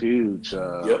was huge.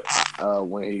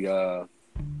 When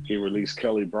he released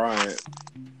Kelly Bryant,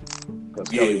 because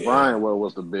Kelly Bryant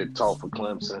was the big talk for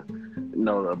Clemson,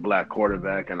 the black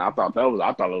quarterback, and I thought it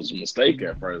was a mistake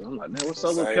at first. I'm like, man, what's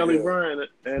up with Kelly Bryant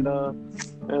and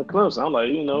Clemson? I'm like,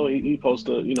 he supposed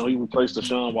to, he replaced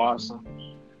Deshaun Watson,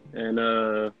 and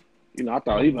I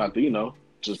thought he about to,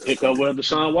 just pick up where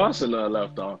Deshaun Watson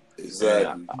left off.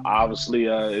 Exactly. And obviously,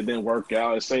 it didn't work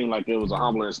out. It seemed like it was a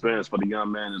humbling experience for the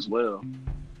young man as well.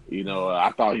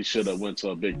 I thought he should have went to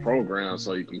a big program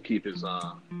so he can keep his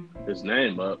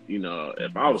name up.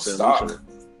 If I was him,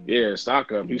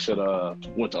 stock up. He should have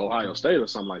went to Ohio State or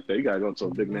something like that. You got to go to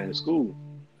a big man school.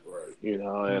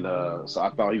 Right. So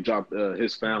I thought he dropped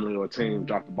his family or team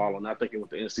dropped the ball on that. I think it went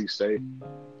to NC State,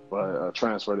 but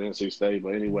transferred to NC State.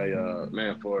 But anyway,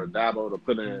 man, for Dabo to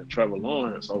put in Trevor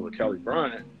Lawrence over Kelly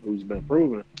Bryant, who's been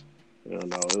proven,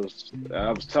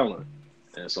 I was telling.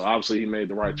 And so obviously he made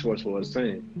the right choice for his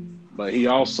team. But he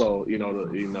also, he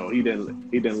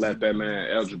didn't let that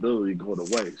man eligibility go to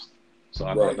waste. So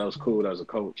I thought that was cool as a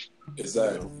coach.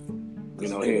 Exactly.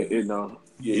 They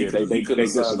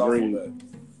disagreed.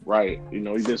 Right. He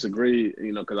disagreed,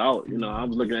 because I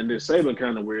was looking at this Saban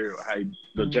kind of weird,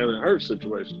 the Jalen Hurts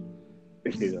situation,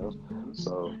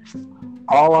 so.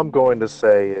 All I'm going to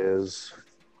say is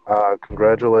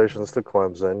congratulations to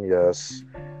Clemson. Yes,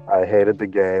 I hated the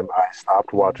game. I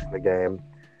stopped watching the game.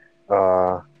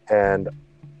 And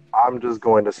I'm just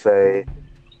going to say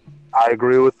I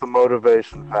agree with the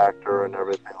motivation factor and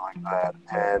everything like that.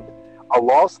 And a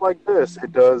loss like this,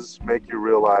 it does make you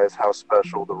realize how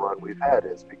special the run we've had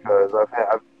is, because I've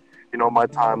my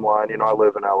timeline, I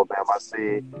live in Alabama. I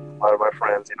see a lot of my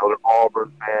friends, they're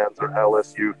Auburn fans or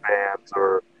LSU fans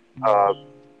or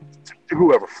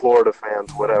whoever, Florida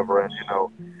fans, whatever. And,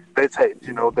 they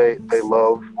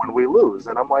love when we lose.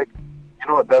 And I'm like, you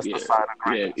know what, that's the sign of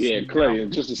greatness. Yeah, Clay,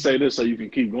 and just to say this so you can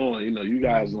keep going, you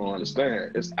guys don't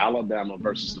understand. It's Alabama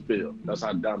versus the field. That's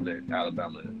how dominant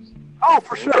Alabama is. Oh,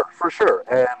 for sure.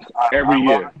 And every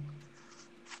year.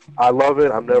 I love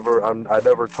it. I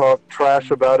never talk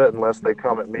trash about it unless they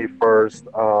come at me first.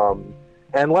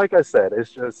 And like I said,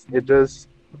 it's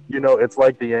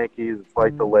like the Yankees, it's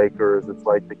like the Lakers, it's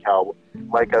like the Cowboys.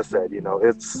 Like I said,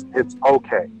 it's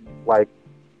okay. Like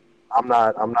I'm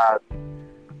not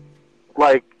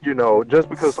like, just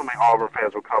because so many Auburn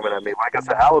fans were coming at me. Like I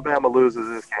said, Alabama loses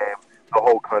this game, the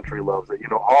whole country loves it.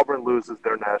 Auburn loses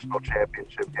their national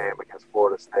championship game against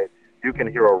Florida State. You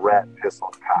can hear a rat piss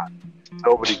on cotton.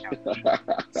 Nobody gives a shit.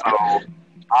 So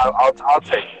I'll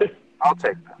take it. I'll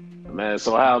take that. Man,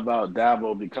 so how about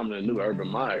Dabo becoming a new Urban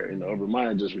Meyer? Urban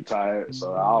Meyer just retired,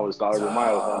 so I always thought Urban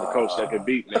Meyer was one of the coach that could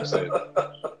beat next season.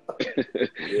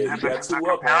 Yeah, you got 2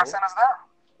 up. Comparison is there.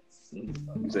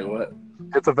 You say what?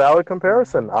 It's a valid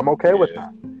comparison. I'm okay with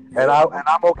that. And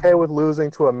I'm okay with losing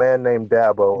to a man named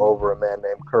Dabo over a man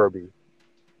named Kirby.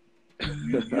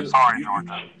 Sorry,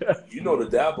 Georgia. The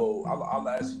Dabo, I'll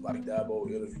actually like Dabo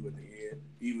interview at the end.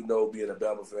 Even though being a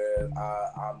Bama fan,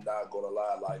 I'm not going to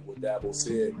lie. Like what Dabo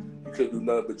said, you couldn't do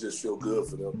nothing but just feel good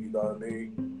for them. You know what I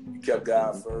mean? He kept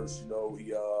God first.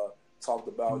 He talked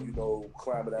about,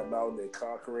 climbing that mountain and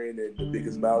conquering the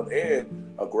biggest mountain.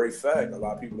 And a great fact, a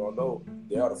lot of people don't know,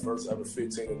 they are the first ever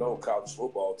 15-0 college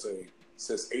football team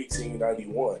since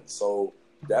 1891. So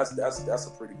that's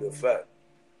a pretty good fact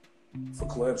for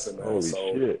Clemson, man. Holy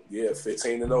shit. Yeah,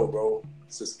 15-0, bro.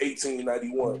 Since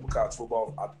 1891 with college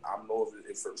football. I don't know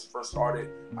if it first started.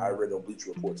 I read on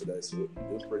Bleacher Report today, so it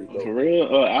was pretty dope. For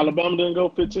real? Alabama didn't go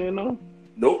 15-0?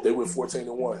 Nope, they went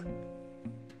 14-1.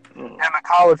 In the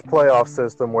college playoff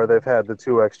system where they've had the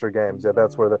 2 extra games,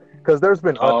 that's where because there's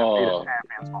been undefeated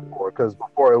champions before, because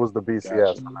before it was the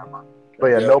BCS, remember?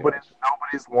 But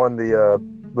nobody's won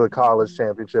the college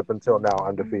championship until now,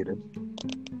 undefeated.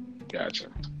 Gotcha.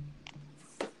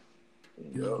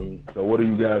 Yeah. So what do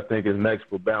you guys think is next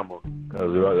for Bama?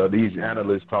 Because are these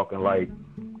analysts talking like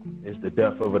it's the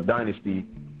death of a dynasty?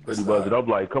 Pretty much. I'm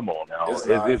like, come on now. Is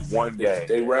this one game?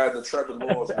 They ride the Trevor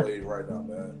Lawrence wave right now,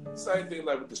 man. Same thing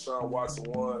like with Deshaun Watson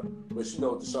won. But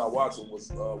Deshaun Watson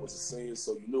was a senior,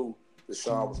 so you knew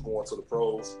Deshaun was going to the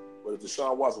pros. But if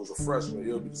Deshaun Watson was a freshman,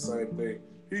 it would be the same thing.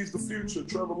 He's the future.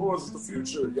 Trevor Lawrence is the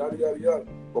future. Yada, yada, yada.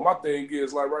 But my thing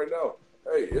is, like right now,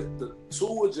 hey, the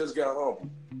Tua just got humbled.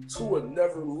 Tua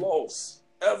never lost,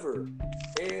 ever.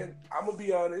 And I'm going to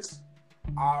be honest,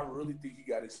 I really think he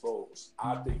got exposed.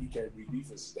 I think he can't read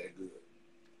defenses that good.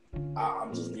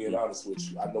 I'm just being honest with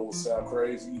you. I know it sounds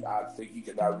crazy. I think he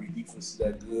cannot read defenses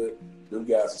that good. Them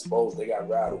guys exposed. They got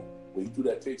rattled. When he threw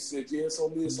that pick 6, it's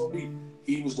on me, it's on me.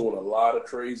 He was doing a lot of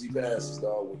crazy passes,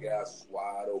 dog, when guys was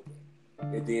wide open.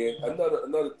 And then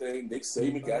another thing, Nick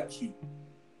Saban got cute.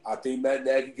 I think Matt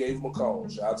Nagy gave him a call.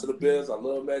 Shout out to the Bears. I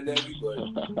love Matt Nagy, but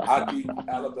I think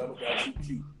Alabama got too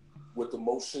cute with the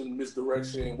motion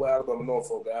misdirection. What Alabama known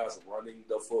for, guys, running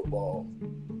the football.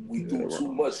 We do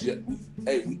too much. We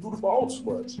do the ball too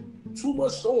much. Too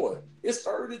much throwing. It's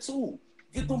 3rd and 2.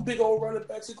 Get them big old running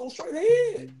backs and go straight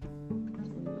ahead.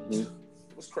 It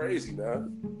was crazy,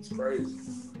 man. It's crazy.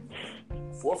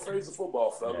 4th phase of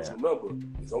football, fellas. Remember,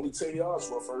 it's only 10 yards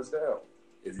for a first down.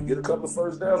 If you get a couple of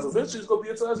first downs, eventually it's going to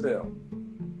be a touchdown.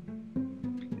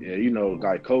 Yeah,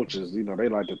 like coaches, they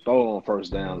like to throw on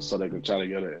first down so they can try to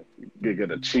get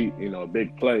a cheat, a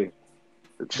big play.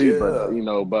 The cheat,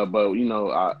 Yeah. but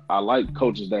I like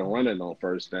coaches that run it on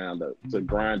first down to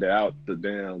grind it out the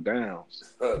damn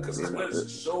downs. Because Clemson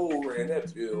sure ran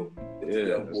that pill.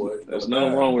 Yeah, there's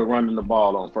nothing wrong with running the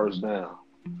ball on first down.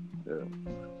 Yeah.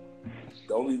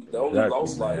 The only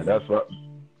loss, like, that's what.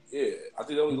 Yeah, I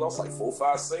think they only lost like 4 or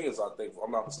 5 singers, I think, if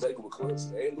I'm not mistaken, with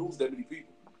Clemson. They didn't lose that many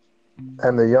people.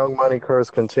 And the Young Money curse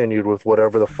continued with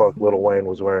whatever the fuck Lil Wayne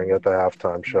was wearing at the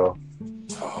halftime show.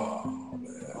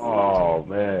 Oh,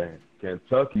 man.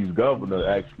 Kentucky's governor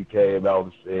actually came out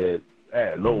and said,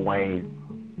 hey, Lil Wayne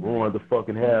ruined the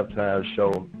fucking halftime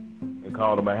show and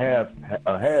called him a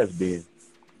has-been.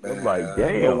 I'm like,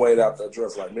 damn. Lil Wayne out there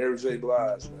dressed like Mary J.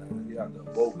 Blige, man. He out there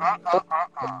bogus.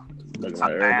 Looking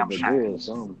like Eric Badu or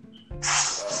something.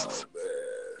 Oh,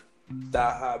 man.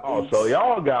 Oh, so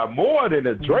y'all got more than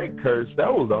a Drake curse.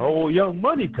 That was a whole Young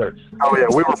Money curse. Oh yeah,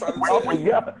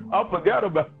 I forgot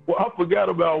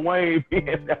about Wayne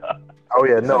being. Oh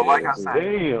yeah, no, like I said,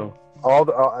 damn. All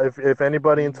the, if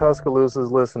anybody in Tuscaloosa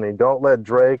is listening, don't let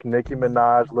Drake, Nicki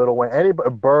Minaj, Lil Wayne, anybody,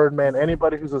 Birdman,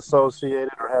 anybody who's associated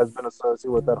or has been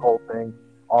associated with that whole thing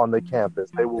on the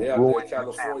campus. They will ruin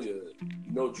California.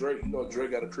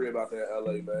 Drake got a crib out there in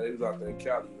LA, man. He was out there in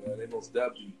Cali, man.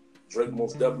 Drake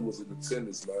most definitely was in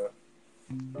attendance, man.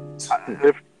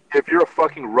 If you're a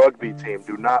fucking rugby team,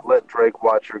 do not let Drake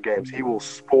watch your games. He will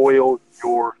spoil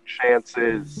your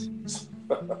chances.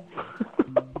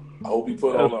 I hope he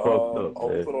put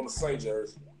on the St.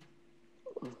 jersey.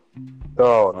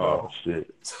 Oh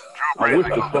shit! I wish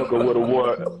the fucker would have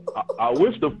wore. I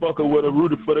wish the fucker would have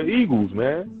rooted for the Eagles,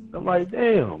 man. I'm like,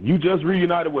 damn, you just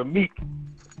reunited with Meek,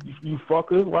 you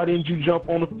fucker. Why didn't you jump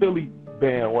on the Philly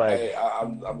bandwagon? Hey,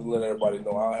 I'm letting everybody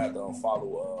know I had to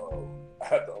unfollow.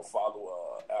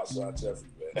 Alshon Jeffrey,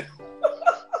 man.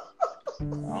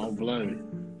 I don't blame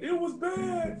you. It was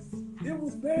bad.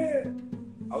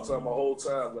 I was talking my whole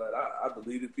time, man. I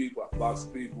deleted people. I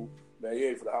blocked people. Man, you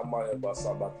ain't for the hot money about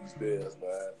something about these Bears,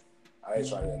 man. I ain't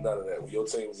trying to hear none of that. When your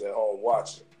team was at home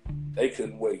watching, they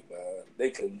couldn't wait, man. They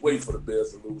couldn't wait for the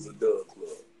Bears to lose a dub club.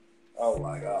 I'm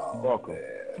like, oh,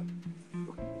 man.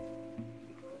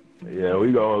 Yeah,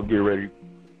 we gonna get ready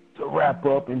to wrap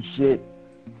up and shit.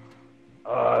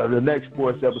 The next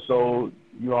sports episode,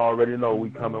 you already know we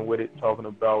coming with it, talking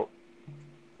about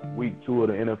week 2 of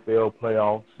the NFL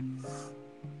playoffs.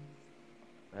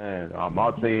 And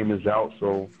my team is out,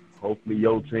 so hopefully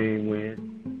your team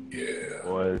wins. Yeah.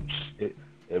 Or if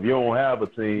you don't have a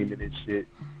team and this shit,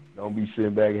 don't be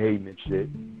sitting back hating and shit.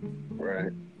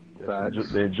 Right.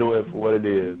 Just enjoy it for what it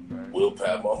is, man. Will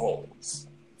Pat Mahomes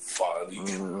finally.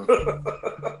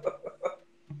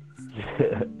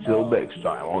 Till next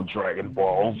time on Dragon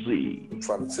Ball Z. I'm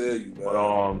trying to tell you, man.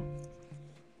 But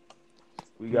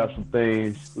we got some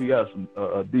things. We got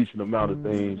a decent amount of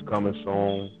things coming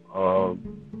soon.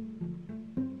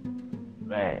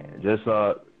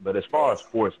 But as far as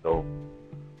sports though,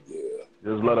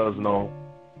 just let us know.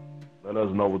 Let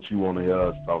us know what you want to hear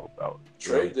us talk about.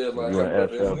 Trade deadline coming up.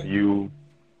 SFU.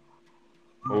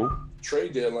 Who?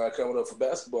 Trade deadline coming up for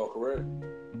basketball, correct?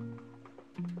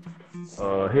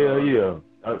 Hell yeah.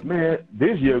 Man,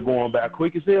 this year going back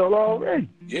quick as hell already.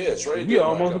 Yeah, trade deadline. We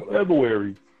almost in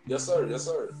February. Yes, sir.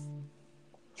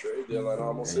 Trade deadline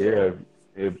almost here.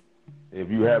 Yeah, if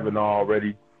you haven't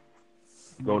already,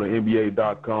 go to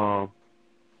NBA.com,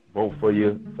 vote for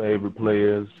your favorite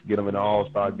players, get them in the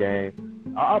All-Star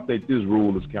game. I think this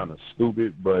rule is kind of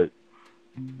stupid, but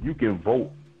you can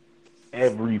vote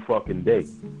every fucking day.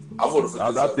 I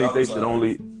think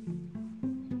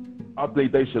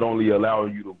they should only allow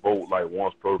you to vote like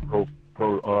once per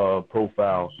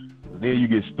profile. Then you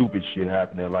get stupid shit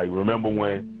happening. Like, remember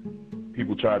when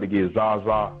people tried to get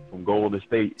Zaza from Golden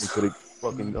State into the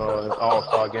fucking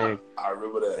All-Star game? I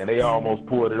remember that. And they almost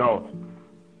pulled it off.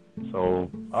 So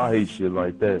I hate shit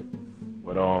like that.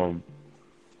 But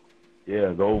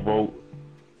yeah, go vote.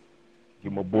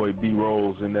 Get my boy B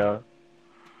Rose in there.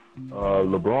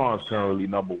 LeBron's currently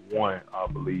number 1, I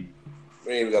believe.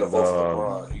 We ain't even got to vote for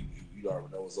LeBron. You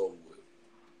already know it's over with.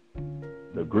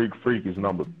 The Greek Freak is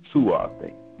number 2, I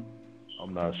think.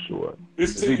 I'm not sure.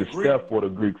 It's either Steph or the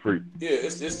Greek Freak. Yeah,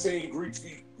 it's team Greek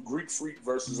Freak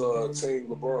versus team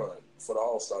LeBron for the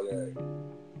All-Star game.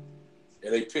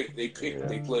 And they pick their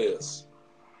players.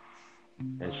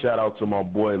 And shout out to my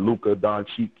boy Luka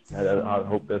Doncic. I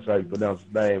hope that's how you pronounce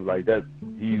his name. Like that,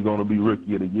 he's gonna be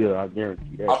Rookie of the Year. I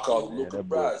guarantee that. I call him Luka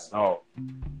Bryson. Oh.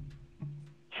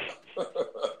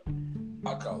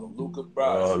 I call him Luka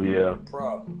Bryson. Oh yeah. No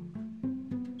problem.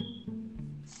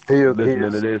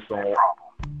 Listening to this song.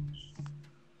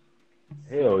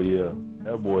 Hell yeah,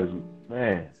 that boy's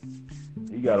man.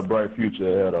 He got a bright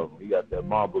future ahead of him. He got that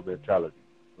Mamba mentality,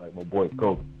 like my boy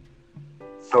Kobe.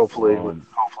 Hopefully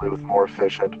with more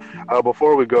efficient.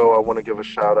 Before we go, I want to give a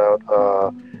shout out.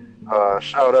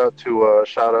 Shout out to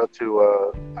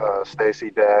Stacey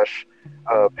Dash.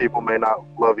 People may not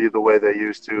love you the way they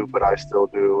used to, but I still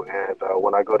do. And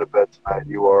when I go to bed tonight,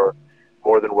 you are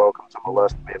more than welcome to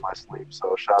molest me in my sleep.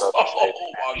 So shout out to Stacey.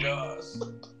 Oh my gosh.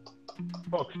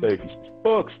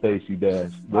 Fuck Stacey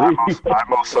Dash. I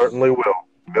most certainly will.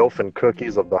 MILF and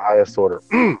cookies of the highest order.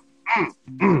 And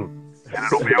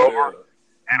it'll be over.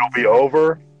 It'll be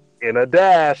over in a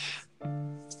dash. Hey,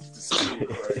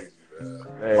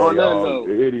 on that note.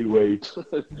 Anyway,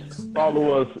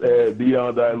 follow us at The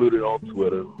Undiluted on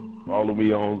Twitter. Follow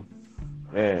me on,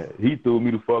 man, he threw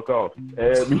me the fuck off.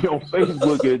 Add me on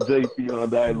Facebook at JP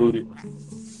Undiluted.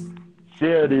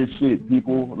 share this shit,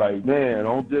 people. Like, man,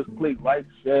 don't just click like,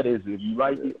 share this. If you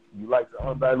like it, you like the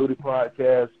Undiluted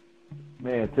Podcast,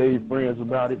 man, tell your friends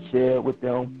about it, share it with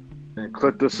them. And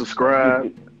click the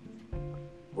subscribe.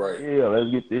 Right. Yeah, let's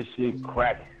get this shit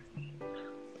cracking.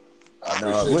 I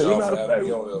appreciate y'all for having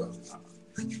me on here.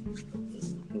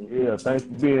 Yeah, thanks for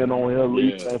being on here,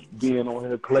 Lee. Yeah. Thanks for being on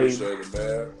here, Clayton. Appreciate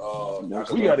it, man.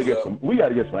 We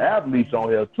gotta get some athletes on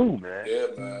here too, man. Yeah,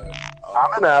 man.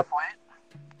 I'm an athlete.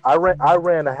 I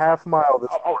ran a half mile this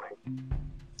morning.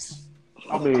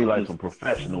 I mean, like some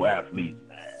professional athletes.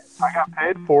 I got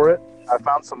paid for it. I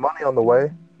found some money on the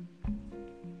way.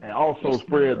 And also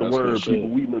spread the word, good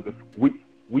people. shit.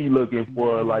 We looking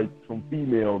for like some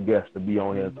female guests to be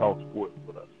on here and talk sports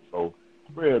with us. So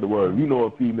spread the word. You know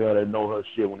a female that know her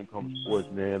shit when it comes to sports,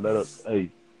 man.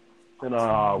 Send her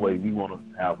our way. We want to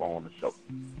have her on the show.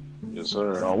 Yes,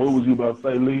 sir. What was you about to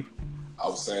say, Leaf? I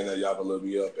was saying that y'all can look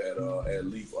me up at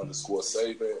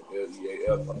Leaf_Saban,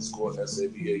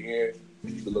 LEAF_SABAN.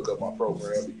 And you can look up my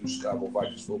program, the U Chicago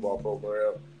Vikings football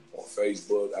program, on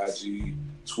Facebook, IG,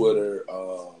 Twitter.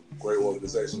 Great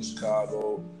organization in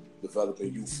Chicago,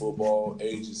 developing youth football,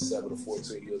 ages 7 to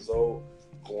 14 years old.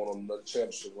 Going on another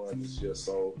championship run this year,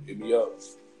 so hit me up.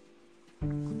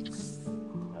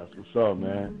 That's what's up,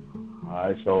 man. All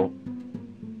right, so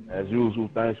as usual,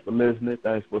 thanks for listening.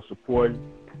 Thanks for supporting.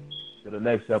 To the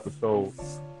next episode.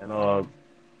 And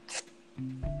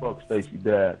fuck Stacey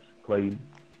Dash, Clayton.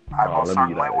 I most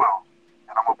certainly will.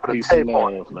 And I'm going to put a Peace tape and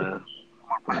on love, it. man.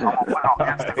 I'm going to put it on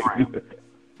Instagram.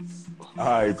 All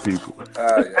right, people. All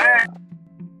right, y'all.